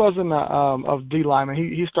 he wasn't a D lineman.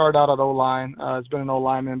 He started out at O-line. He's been an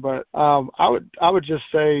O-lineman, but I would just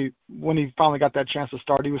say when he finally got that chance to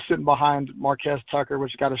start, he was sitting behind Marquez Tucker,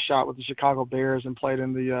 which got a shot with the Chicago Bears and played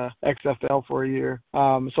in the XFL for a year.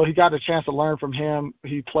 So he got a chance to learn from him.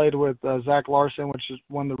 He played with Zach Larson, which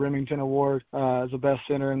won the Remington Award as the best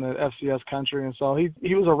center in the FCS country. And so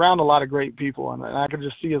he was around a lot of great people, and I could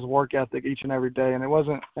just see his work ethic each and every day.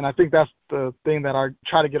 And I think that's the thing that I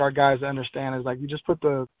try to get our guys to understand is, like, you just put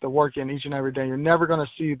the work in each and every day. You're never going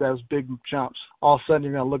to see those big jumps. All of a sudden,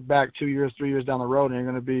 you're going to look back 2 years, 3 years down the road, and you're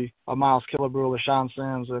going to be a Miles Killebrew, a Sean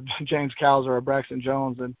Sims, a James Cowser, a Braxton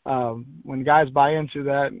Jones. And when guys buy into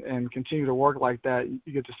that and continue to work like that,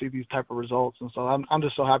 you get to see these type of results. And so I'm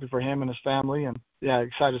just so happy for him and his family, and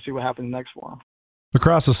excited to see what happens next for him.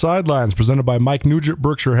 Across the sidelines, presented by Mike Nugent,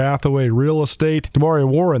 Berkshire Hathaway Real Estate. Demario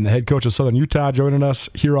Warren, the head coach of Southern Utah, joining us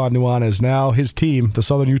here on Nuanez Now. His team, the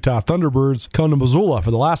Southern Utah Thunderbirds, come to Missoula for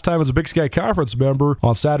the last time as a Big Sky Conference member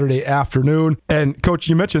on Saturday afternoon. And, Coach,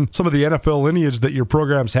 you mentioned some of the NFL lineage that your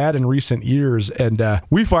program's had in recent years, and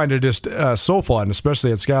we find it just so fun,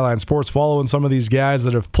 especially at Skyline Sports, following some of these guys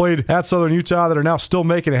that have played at Southern Utah that are now still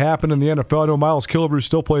making it happen in the NFL. I know Miles Killebrew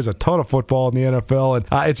still plays a ton of football in the NFL,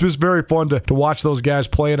 and it's just very fun to watch those guys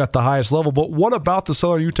playing at the highest level. But what about the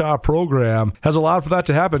Southern Utah program has allowed for that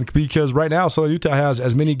to happen? Because right now Southern Utah has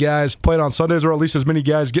as many guys playing on Sundays, or at least as many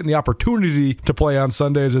guys getting the opportunity to play on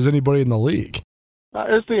Sundays as anybody in the league.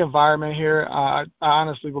 It's the environment here. I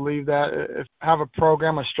honestly believe that if you have a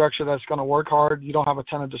program, a structure that's going to work hard, you don't have a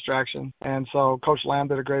ton of distraction. And so Coach Lamb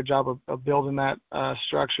did a great job of building that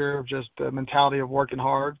structure, of just the mentality of working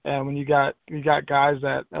hard. And when you got guys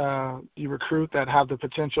that you recruit that have the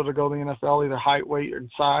potential to go to the NFL, either height, weight, or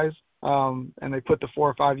size, and they put the 4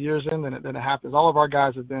 or 5 years in, then it happens. All of our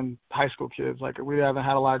guys have been high school kids. Like, we haven't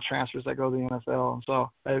had a lot of transfers that go to the NFL. And so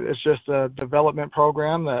it's just a development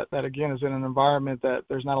program that again, is in an environment that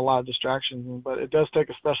there's not a lot of distractions in. But it does take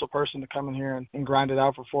a special person to come in here and grind it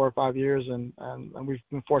out for 4 or 5 years. And we've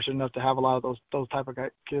been fortunate enough to have a lot of those type of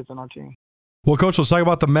kids on our team. Well, Coach, let's talk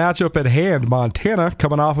about the matchup at hand. Montana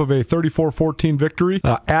coming off of a 34-14 victory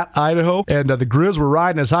at Idaho, and the Grizz were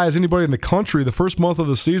riding as high as anybody in the country the first month of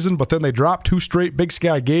the season, but then they dropped 2 straight Big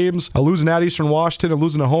Sky games, losing at Eastern Washington and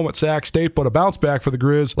losing at home at Sac State, but a bounce back for the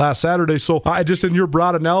Grizz last Saturday. So just in your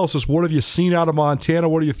broad analysis, what have you seen out of Montana?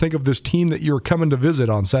 What do you think of this team that you're coming to visit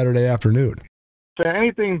on Saturday afternoon?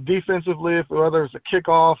 Anything defensively, whether it's a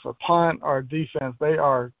kickoff, a punt, or a defense, they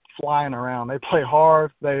are flying around. They play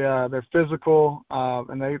hard. They're physical,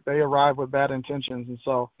 and they arrive with bad intentions. And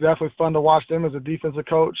so definitely fun to watch them as a defensive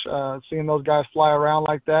coach, seeing those guys fly around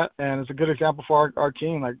like that. And it's a good example for our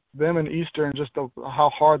team. Like, them and Eastern, just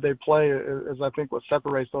how hard they play is I think what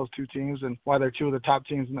separates those two teams and why they're 2 of the top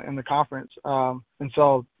teams in the conference. And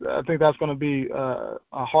so I think that's going to be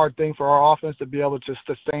a hard thing for our offense to be able to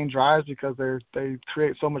sustain drives, because they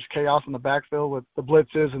create so much chaos in the backfield with the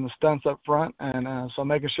blitzes and the stunts up front. And so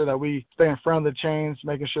making sure that we stay in front of the chains,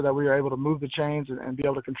 making sure that we are able to move the chains and be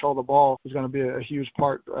able to control the ball is going to be a huge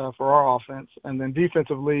part for our offense. And then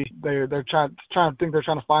defensively, they're trying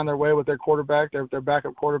to find their way with their quarterback, their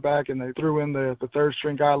backup quarterback, and they threw in the third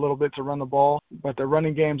string guy a little bit to run the ball. But their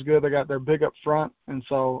running game's good. They're big up front, and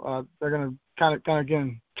so they're going to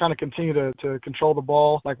kind of continue to control the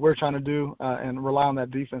ball like we're trying to do, and rely on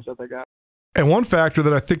that defense that they got. And one factor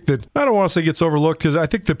that I think that, I don't want to say gets overlooked, because I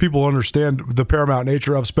think that people understand the paramount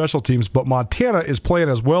nature of special teams, but Montana is playing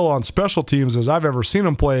as well on special teams as I've ever seen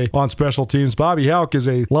them play on special teams. Bobby Houck is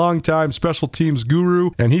a longtime special teams guru,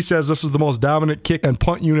 and he says this is the most dominant kick and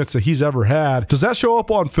punt units that he's ever had. Does that show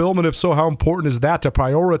up on film? And if so, how important is that to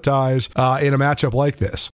prioritize in a matchup like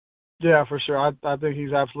this? Yeah, for sure. I think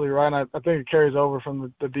he's absolutely right. And I think it carries over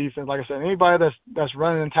from the defense. Like I said, anybody that's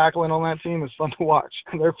running and tackling on that team is fun to watch.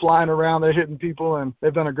 They're flying around, they're hitting people, and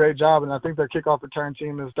they've done a great job. And I think their kickoff return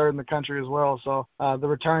team is third in the country as well. So the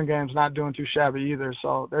return game's not doing too shabby either.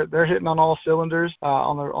 So they're hitting on all cylinders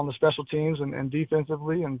on the special teams and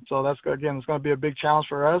defensively. And so that's, again, it's going to be a big challenge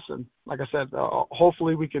for us. And like I said,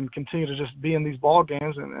 hopefully we can continue to just be in these ball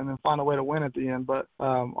games and then find a way to win at the end. But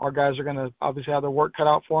our guys are going to obviously have their work cut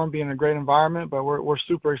out for them, being in a great environment. But we're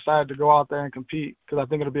super excited to go out there and compete because I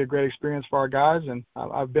think it'll be a great experience for our guys. And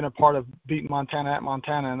I've been a part of beating Montana at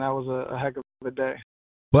Montana, and that was a heck of a day.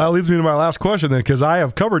 Well, that leads me to my last question then, because I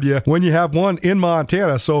have covered you when you have one in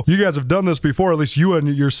Montana. So you guys have done this before, at least you and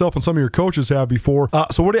yourself and some of your coaches have before.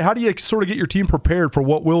 So how do you sort of get your team prepared for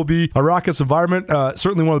what will be a raucous environment?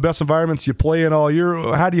 Certainly one of the best environments you play in all year.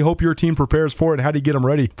 How do you hope your team prepares for it, and how do you get them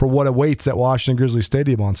ready for what awaits at Washington Grizzly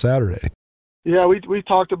Stadium on Saturday? Yeah, we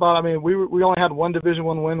talked about. I mean, we only had one Division I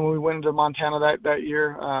win when we went into Montana that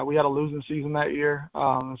year. We had a losing season that year,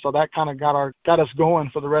 so that kind of got us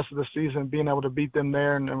going for the rest of the season, being able to beat them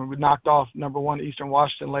there, and we knocked off number 1 Eastern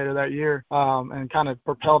Washington later that year, and kind of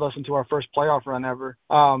propelled us into our first playoff run ever.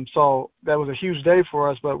 So that was a huge day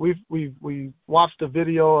for us. But we watched a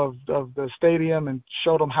video of the stadium and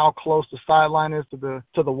showed them how close the sideline is to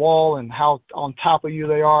the wall and how on top of you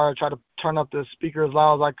they are. I tried to turn up the speaker as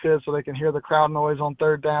loud as I could so they can hear the crowd noise on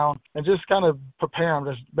third down, and just kind of prepare them,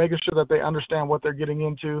 just making sure that they understand what they're getting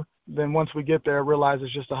into. Then once we get there, realize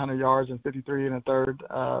it's just 100 yards and 53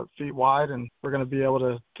 1/3 feet wide, and we're going to be able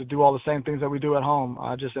to do all the same things that we do at home,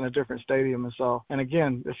 just in a different stadium. And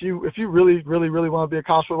again, if you really, really, really want to be a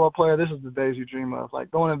college football player, this is the days you dream of.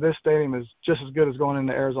 Like, going to this stadium is just as good as going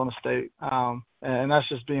into Arizona State. And that's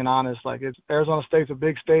just being honest. Like, Arizona State's a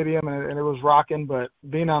big stadium, and it was rocking, but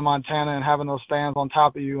being on Montana and having those fans on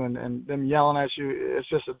top of you and them yelling at you, it's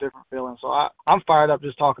just a different feeling. So I'm fired up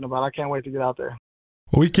just talking about it. I can't wait to get out there.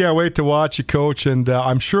 Well, we can't wait to watch you, Coach, and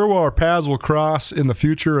I'm sure our paths will cross in the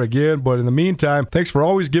future again. But in the meantime, thanks for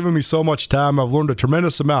always giving me so much time. I've learned a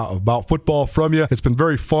tremendous amount about football from you. It's been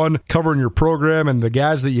very fun covering your program, and the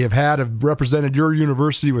guys that you have represented your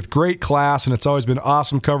university with great class, and it's always been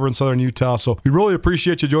awesome covering Southern Utah. So we really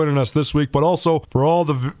appreciate you joining us this week, but also for all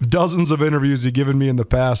the dozens of interviews you've given me in the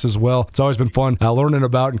past as well. It's always been fun learning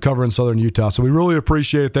about and covering Southern Utah. So we really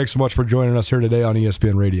appreciate it. Thanks so much for joining us here today on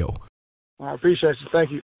ESPN Radio. I appreciate you. Thank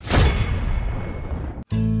you.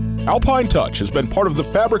 Alpine Touch has been part of the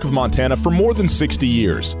fabric of Montana for more than 60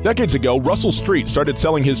 years. Decades ago, Russell Street started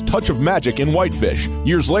selling his touch of magic in whitefish.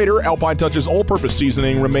 Years later, Alpine Touch's all-purpose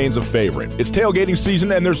seasoning remains a favorite. It's tailgating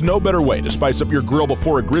season, and there's no better way to spice up your grill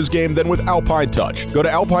before a Grizz game than with Alpine Touch. Go to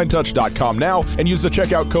alpinetouch.com now and use the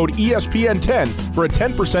checkout code ESPN10 for a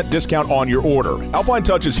 10% discount on your order. Alpine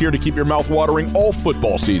Touch is here to keep your mouth watering all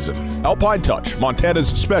football season. Alpine Touch, Montana's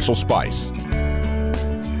special spice.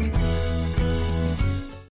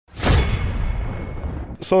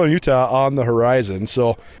 Southern Utah on the horizon.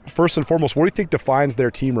 So first and foremost, what do you think defines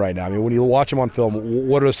their team right now? I mean, when you watch them on film,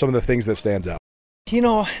 what are some of the things that stands out? You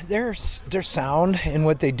know, they're sound in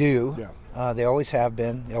what they do. Yeah. They always have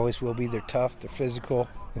been. They always will be. They're tough. They're physical.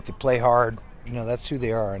 If they play hard, you know, that's who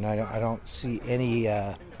they are. And I don't see any,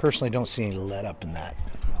 personally don't see any let up in that.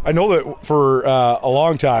 I know that for a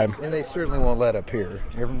long time. And they certainly won't let up here.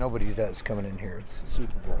 Nobody does coming in here. It's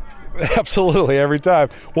Super Bowl. Absolutely, every time.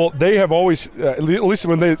 Well, they have always, at least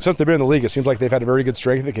since they've been in the league, it seems like they've had a very good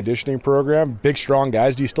strength and conditioning program. Big, strong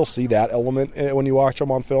guys. Do you still see that element when you watch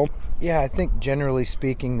them on film? Yeah, I think generally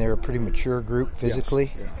speaking, they're a pretty mature group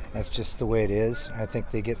physically. Yes. Yeah. That's just the way it is. I think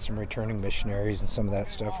they get some returning missionaries and some of that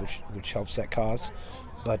stuff, which helps that cause.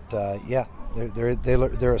 But yeah,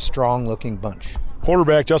 they're a strong-looking bunch.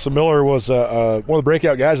 Quarterback Justin Miller was one of the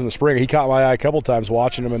breakout guys in the spring. He caught my eye a couple times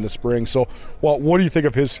watching him in the spring. So, what do you think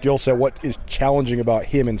of his skill set? What is challenging about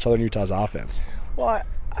him in Southern Utah's offense? Well,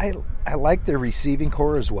 I like their receiving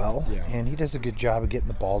core as well, yeah. And he does a good job of getting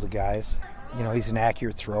the ball to guys. You know, he's an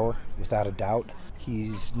accurate thrower, without a doubt.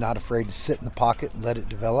 He's not afraid to sit in the pocket and let it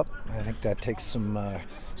develop. I think that takes some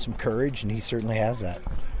courage, and he certainly has that.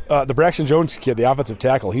 The Braxton Jones kid, the offensive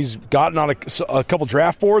tackle, he's gotten on a couple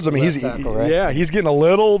draft boards. I mean, he's getting a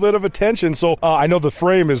little bit of attention. So I know the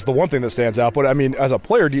frame is the one thing that stands out, but I mean, as a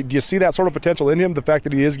player, do you see that sort of potential in him? The fact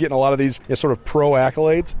that he is getting a lot of these sort of pro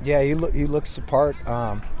accolades. Yeah, he looks the part.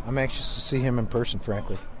 I'm anxious to see him in person,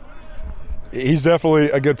 frankly. He's definitely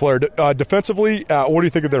a good player. Defensively, what do you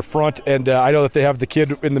think of their front? And I know that they have the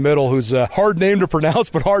kid in the middle who's a hard name to pronounce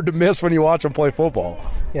but hard to miss when you watch him play football.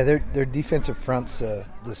 Yeah, their defensive fronts, the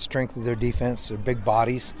strength of their defense, their big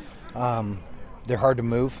bodies. They're hard to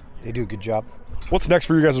move. They do a good job. What's next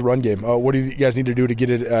for you guys' run game? What do you guys need to do to get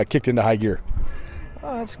it kicked into high gear?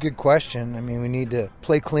 That's a good question. I mean, we need to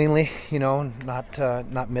play cleanly,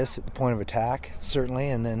 not miss at the point of attack, certainly,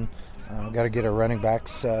 and then we've got to get our running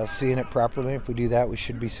backs seeing it properly. If we do that, we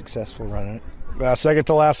should be successful running it. Second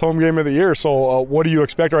to last home game of the year, so what do you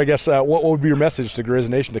expect, or I guess what would be your message to Grizz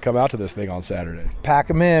Nation to come out to this thing on Saturday? Pack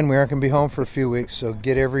them in. We aren't going to be home for a few weeks, so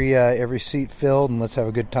get every seat filled, and let's have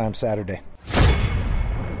a good time Saturday.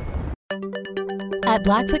 At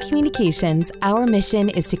Blackfoot Communications, our mission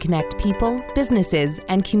is to connect people, businesses,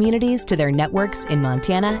 and communities to their networks in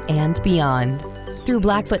Montana and beyond. Through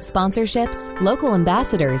Blackfoot sponsorships, local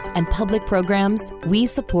ambassadors, and public programs, we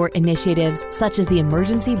support initiatives such as the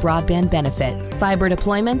Emergency Broadband Benefit, fiber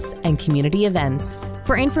deployments, and community events.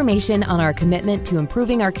 For information on our commitment to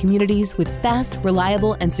improving our communities with fast,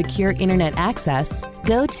 reliable, and secure internet access,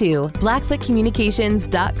 go to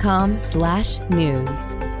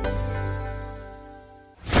blackfootcommunications.com/news.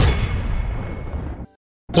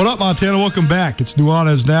 What up, Montana? Welcome back. It's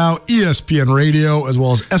Nuanez Now, ESPN Radio, as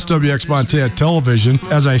well as SWX Montana Television.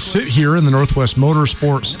 As I sit here in the Northwest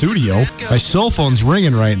Motorsport studio, my cell phone's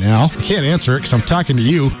ringing right now. I can't answer it because I'm talking to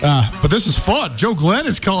you, but this is fun. Joe Glenn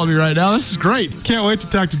is calling me right now. This is great. Can't wait to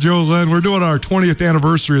talk to Joe Glenn. We're doing our 20th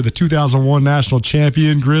anniversary of the 2001 National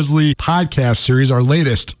Champion Grizzly podcast series, our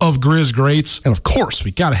latest of Grizz Greats. And of course,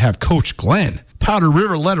 we got to have Coach Glenn. Powder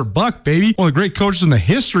River Letter Buck, baby. One of the great coaches in the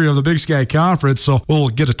history of the Big Sky Conference. So we'll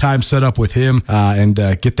get a time set up with him and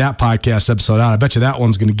get that podcast episode out. I bet you that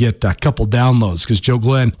one's going to get a couple downloads because Joe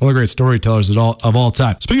Glenn, one of the great storytellers of all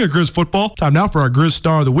time. Speaking of Grizz football, time now for our Grizz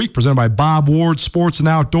Star of the Week presented by Bob Ward Sports and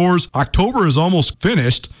Outdoors. October is almost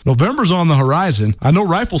finished. November's on the horizon. I know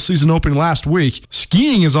rifle season opened last week.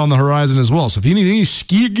 Skiing is on the horizon as well. So if you need any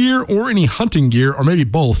ski gear or any hunting gear, or maybe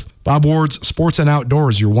both, Bob Ward's Sports and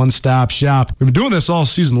Outdoors, your one-stop shop. We've been doing this all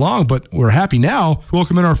season long, but we're happy now to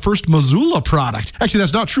welcome in our first Missoula product. Actually,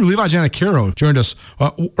 that's not true. Levi Janicaro joined us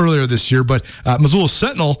earlier this year, but Missoula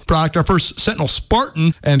Sentinel product, our first Sentinel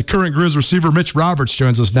Spartan, and current Grizz receiver Mitch Roberts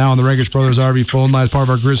joins us now on the Rankish Brothers RV phone line as part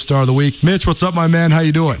of our Grizz Star of the Week. Mitch, what's up, my man? How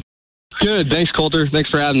you doing? Good. Thanks, Colter.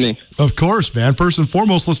 Thanks for having me. Of course, man. First and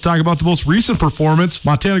foremost, let's talk about the most recent performance.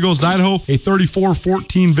 Montana goes to Idaho, a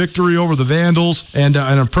 34-14 victory over the Vandals, and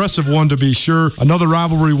an impressive one to be sure. Another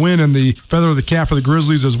rivalry win and the feather of the cap for the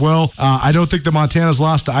Grizzlies as well. I don't think that Montana's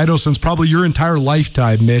lost to Idaho since probably your entire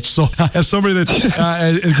lifetime, Mitch. So as somebody that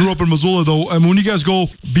grew up in Missoula, though, and when you guys go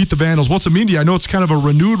beat the Vandals, what's it mean to you? I know it's kind of a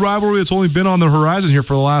renewed rivalry that's only been on the horizon here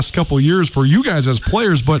for the last couple of years for you guys as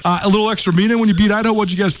players, but a little extra meaning when you beat Idaho.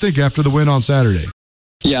 What'd you guys think after the win on Saturday?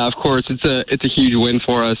 Yeah, of course. It's a huge win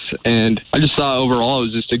for us, and I just thought overall it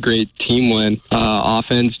was just a great team win.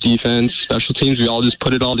 Offense, defense, special teams, we all just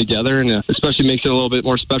put it all together, and especially makes it a little bit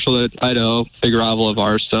more special that Idaho, big rival of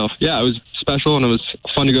ours. So, yeah, it was special, and it was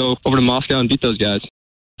fun to go over to Moscow and beat those guys.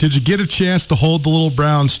 Did you get a chance to hold the little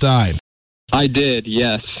brown stein? I did,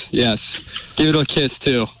 yes. Give it a kiss,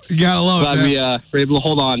 too. You gotta love it, man. We were able to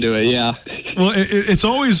hold on to it, yeah. Well, it's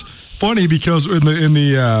always funny because in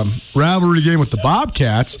the rivalry game with the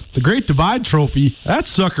Bobcats, the Great Divide Trophy, that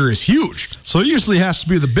sucker is huge. So it usually has to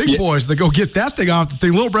be the big boys that go get that thing off the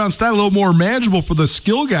thing. Little brown stein, a little more manageable for the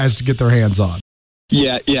skill guys to get their hands on.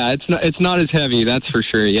 Yeah, it's not as heavy, that's for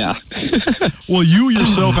sure, yeah. Well, you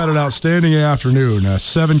yourself had an outstanding afternoon.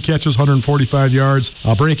 7 catches, 145 yards,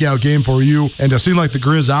 a breakout game for you, and it seemed like the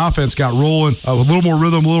Grizz offense got rolling with a little more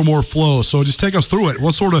rhythm, a little more flow. So just take us through it.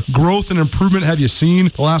 What sort of growth and improvement have you seen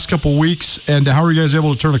the last couple weeks, and how are you guys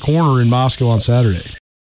able to turn a corner in Moscow on Saturday?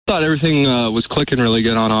 I thought everything was clicking really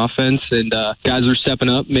good on offense, and guys were stepping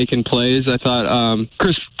up, making plays. I thought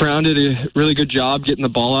Chris Brown did a really good job getting the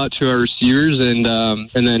ball out to our receivers, and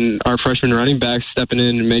then our freshman running back stepping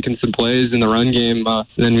in and making some plays in the run game. And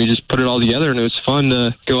then we just put it all together, and it was fun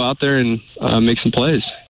to go out there and make some plays.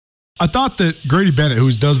 I thought that Grady Bennett, who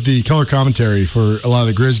does the color commentary for a lot of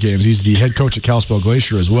the Grizz games, he's the head coach at Kalispell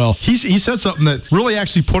Glacier as well. He said something that really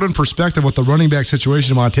actually put in perspective what the running back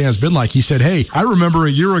situation in Montana has been like. He said, hey, I remember a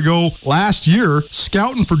year ago, last year,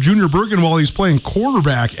 scouting for Junior Bergen while he's playing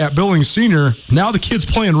quarterback at Billings Senior. Now the kid's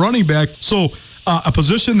playing running back. So a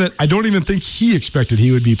position that I don't even think he expected he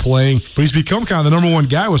would be playing, but he's become kind of the number one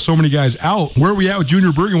guy with so many guys out. Where are we at with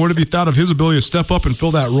Junior Bergen? What have you thought of his ability to step up and fill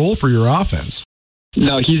that role for your offense?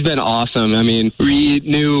 No, he's been awesome. I mean, we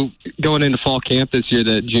knew going into fall camp this year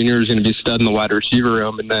that Junior was going to be a stud in the wide receiver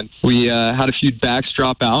room, and then we had a few backs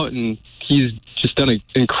drop out, and he's just done an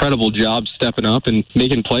incredible job stepping up and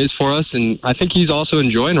making plays for us. And I think he's also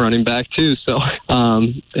enjoying running back too. So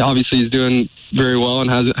obviously he's doing very well and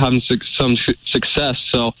having some success.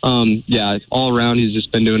 So all around he's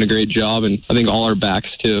just been doing a great job, and I think all our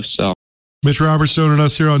backs too. So. Mitch Roberts joining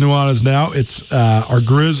us here on Nuanez Now. It's our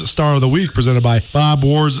Grizz Star of the Week presented by Bob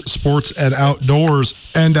Wars Sports and Outdoors.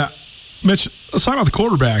 And Mitch, let's talk about the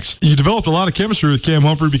quarterbacks. You developed a lot of chemistry with Cam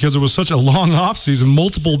Humphrey because it was such a long offseason,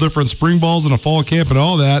 multiple different spring balls and a fall camp and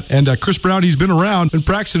all that. And Chris Brown, he's been around and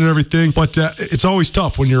practicing and everything, but it's always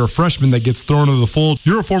tough when you're a freshman that gets thrown into the fold.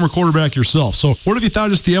 You're a former quarterback yourself. So what have you thought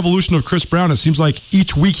of just the evolution of Chris Brown? It seems like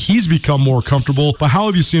each week he's become more comfortable, but how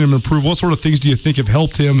have you seen him improve? What sort of things do you think have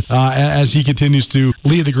helped him as he continues to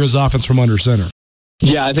lead the Grizz offense from under center?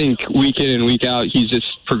 Yeah, I think week in and week out, he's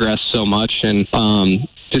just progressed so much, and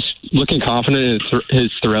just looking confident in his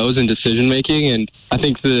throws and decision making. And I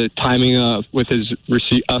think the timing with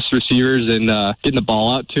us receivers and getting the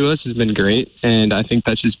ball out to us has been great. And I think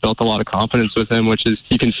that's just built a lot of confidence with him, which is,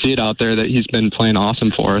 you can see it out there that he's been playing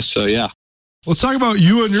awesome for us. So yeah. Let's talk about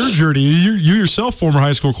you and your journey. You yourself, former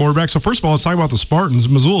high school quarterback. So first of all, let's talk about the Spartans.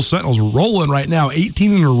 Missoula Sentinels rolling right now,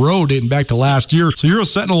 18 in a row dating back to last year. So you're a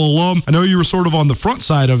Sentinel alum. I know you were sort of on the front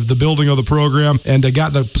side of the building of the program and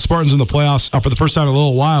got the Spartans in the playoffs for the first time in a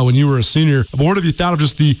little while when you were a senior. But what have you thought of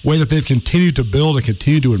just the way that they've continued to build and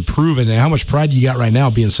continue to improve, and how much pride you got right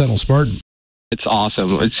now being Sentinel Spartan? It's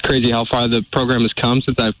awesome. It's crazy how far the program has come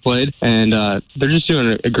since I've played, and they're just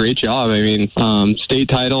doing a great job. I mean, state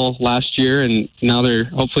title last year, and now they're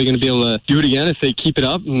hopefully going to be able to do it again if they keep it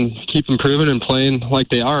up and keep improving and playing like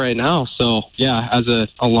they are right now. So, yeah, as an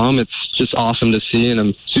alum, it's just awesome to see, and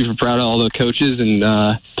I'm super proud of all the coaches and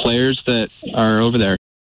players that are over there.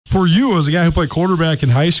 For you, as a guy who played quarterback in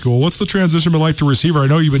high school, what's the transition been like to receiver? I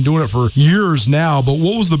know you've been doing it for years now, but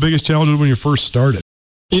what was the biggest challenge when you first started?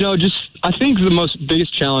 I think the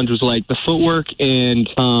biggest challenge was like the footwork and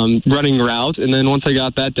running routes. And then once I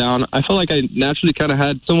got that down, I felt like I naturally kind of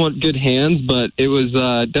had somewhat good hands, but it was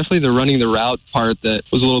definitely the running the route part that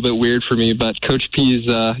was a little bit weird for me. But Coach Pease,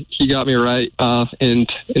 he got me right and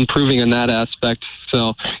improving in that aspect.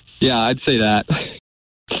 So, yeah, I'd say that.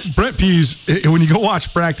 Brent Pease, when you go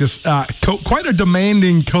watch practice, quite a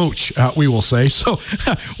demanding coach, we will say. So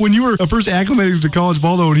when you were first acclimated to college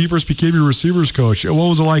ball, though, when he first became your receivers coach, what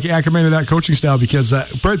was it like acclimating to that coaching style? Because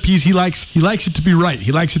Brent Pease, he likes it to be right.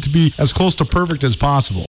 He likes it to be as close to perfect as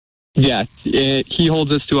possible. Yeah, he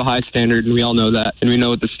holds us to a high standard, and we all know that. And we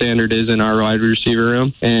know what the standard is in our wide receiver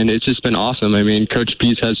room, and it's just been awesome. I mean, Coach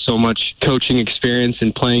Pease has so much coaching experience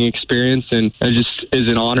and playing experience, and it just is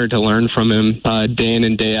an honor to learn from him day in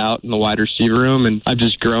and day out in the wide receiver room. And I've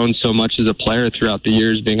just grown so much as a player throughout the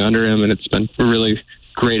years being under him, and it's been a really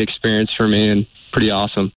great experience for me and pretty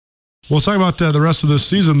awesome. Well, let's talk about the rest of this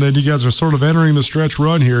season then. You guys are sort of entering the stretch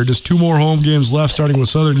run here. Just 2 more home games left, starting with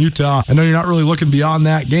Southern Utah. I know you're not really looking beyond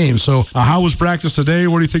that game. So how was practice today?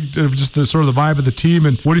 What do you think of just the sort of the vibe of the team?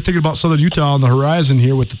 And what do you think about Southern Utah on the horizon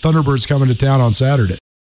here with the Thunderbirds coming to town on Saturday?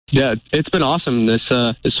 Yeah, it's been awesome.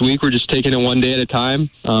 This week we're just taking it one day at a time,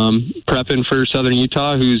 prepping for Southern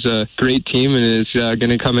Utah, who's a great team and is going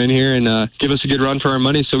to come in here and give us a good run for our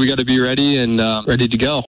money. So we got to be ready and ready to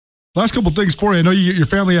go. Last couple of things for you. I know your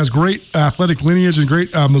family has great athletic lineage and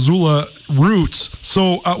great Missoula roots.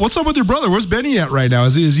 So what's up with your brother? Where's Benny at right now?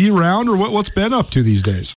 Is he around, or what's Ben up to these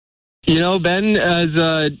days? Ben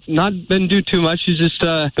has not been doing too much. He's just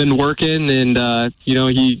been working, and,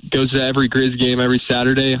 he goes to every Grizz game every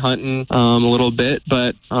Saturday, hunting a little bit.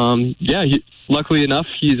 But, luckily enough,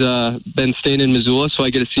 he's been staying in Missoula, so I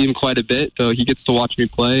get to see him quite a bit. So he gets to watch me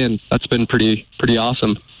play, and that's been pretty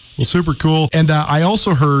awesome. Well, super cool. And I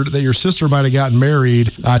also heard that your sister might have gotten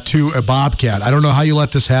married to a Bobcat. I don't know how you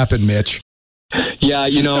let this happen, Mitch. Yeah,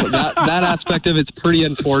 that aspect of it's pretty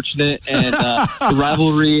unfortunate, and the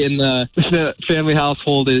rivalry in the family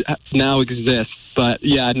household now exists. But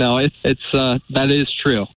yeah, no, it's that is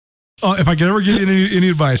true. If I can ever give you any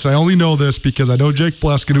advice, I only know this because I know Jake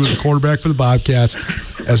Bluskin, who was a quarterback for the Bobcats.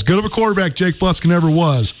 As good of a quarterback Jake Bluskin ever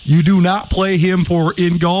was, you do not play him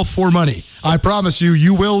in golf for money. I promise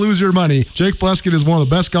you will lose your money. Jake Bluskin is one of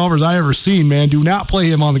the best golfers I ever seen, man. Do not play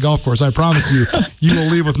him on the golf course. I promise you will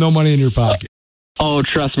leave with no money in your pocket. Oh,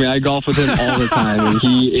 trust me, I golf with him all the time, and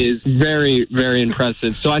he is very, very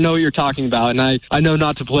impressive. So I know what you're talking about, and I know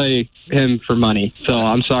not to play him for money. So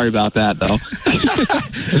I'm sorry about that, though.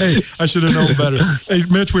 Hey, I should have known better. Hey,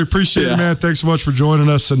 Mitch, we appreciate it, man. Thanks so much for joining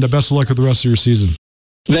us, and best of luck with the rest of your season.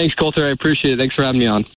 Thanks, Colter. I appreciate it. Thanks for having me on.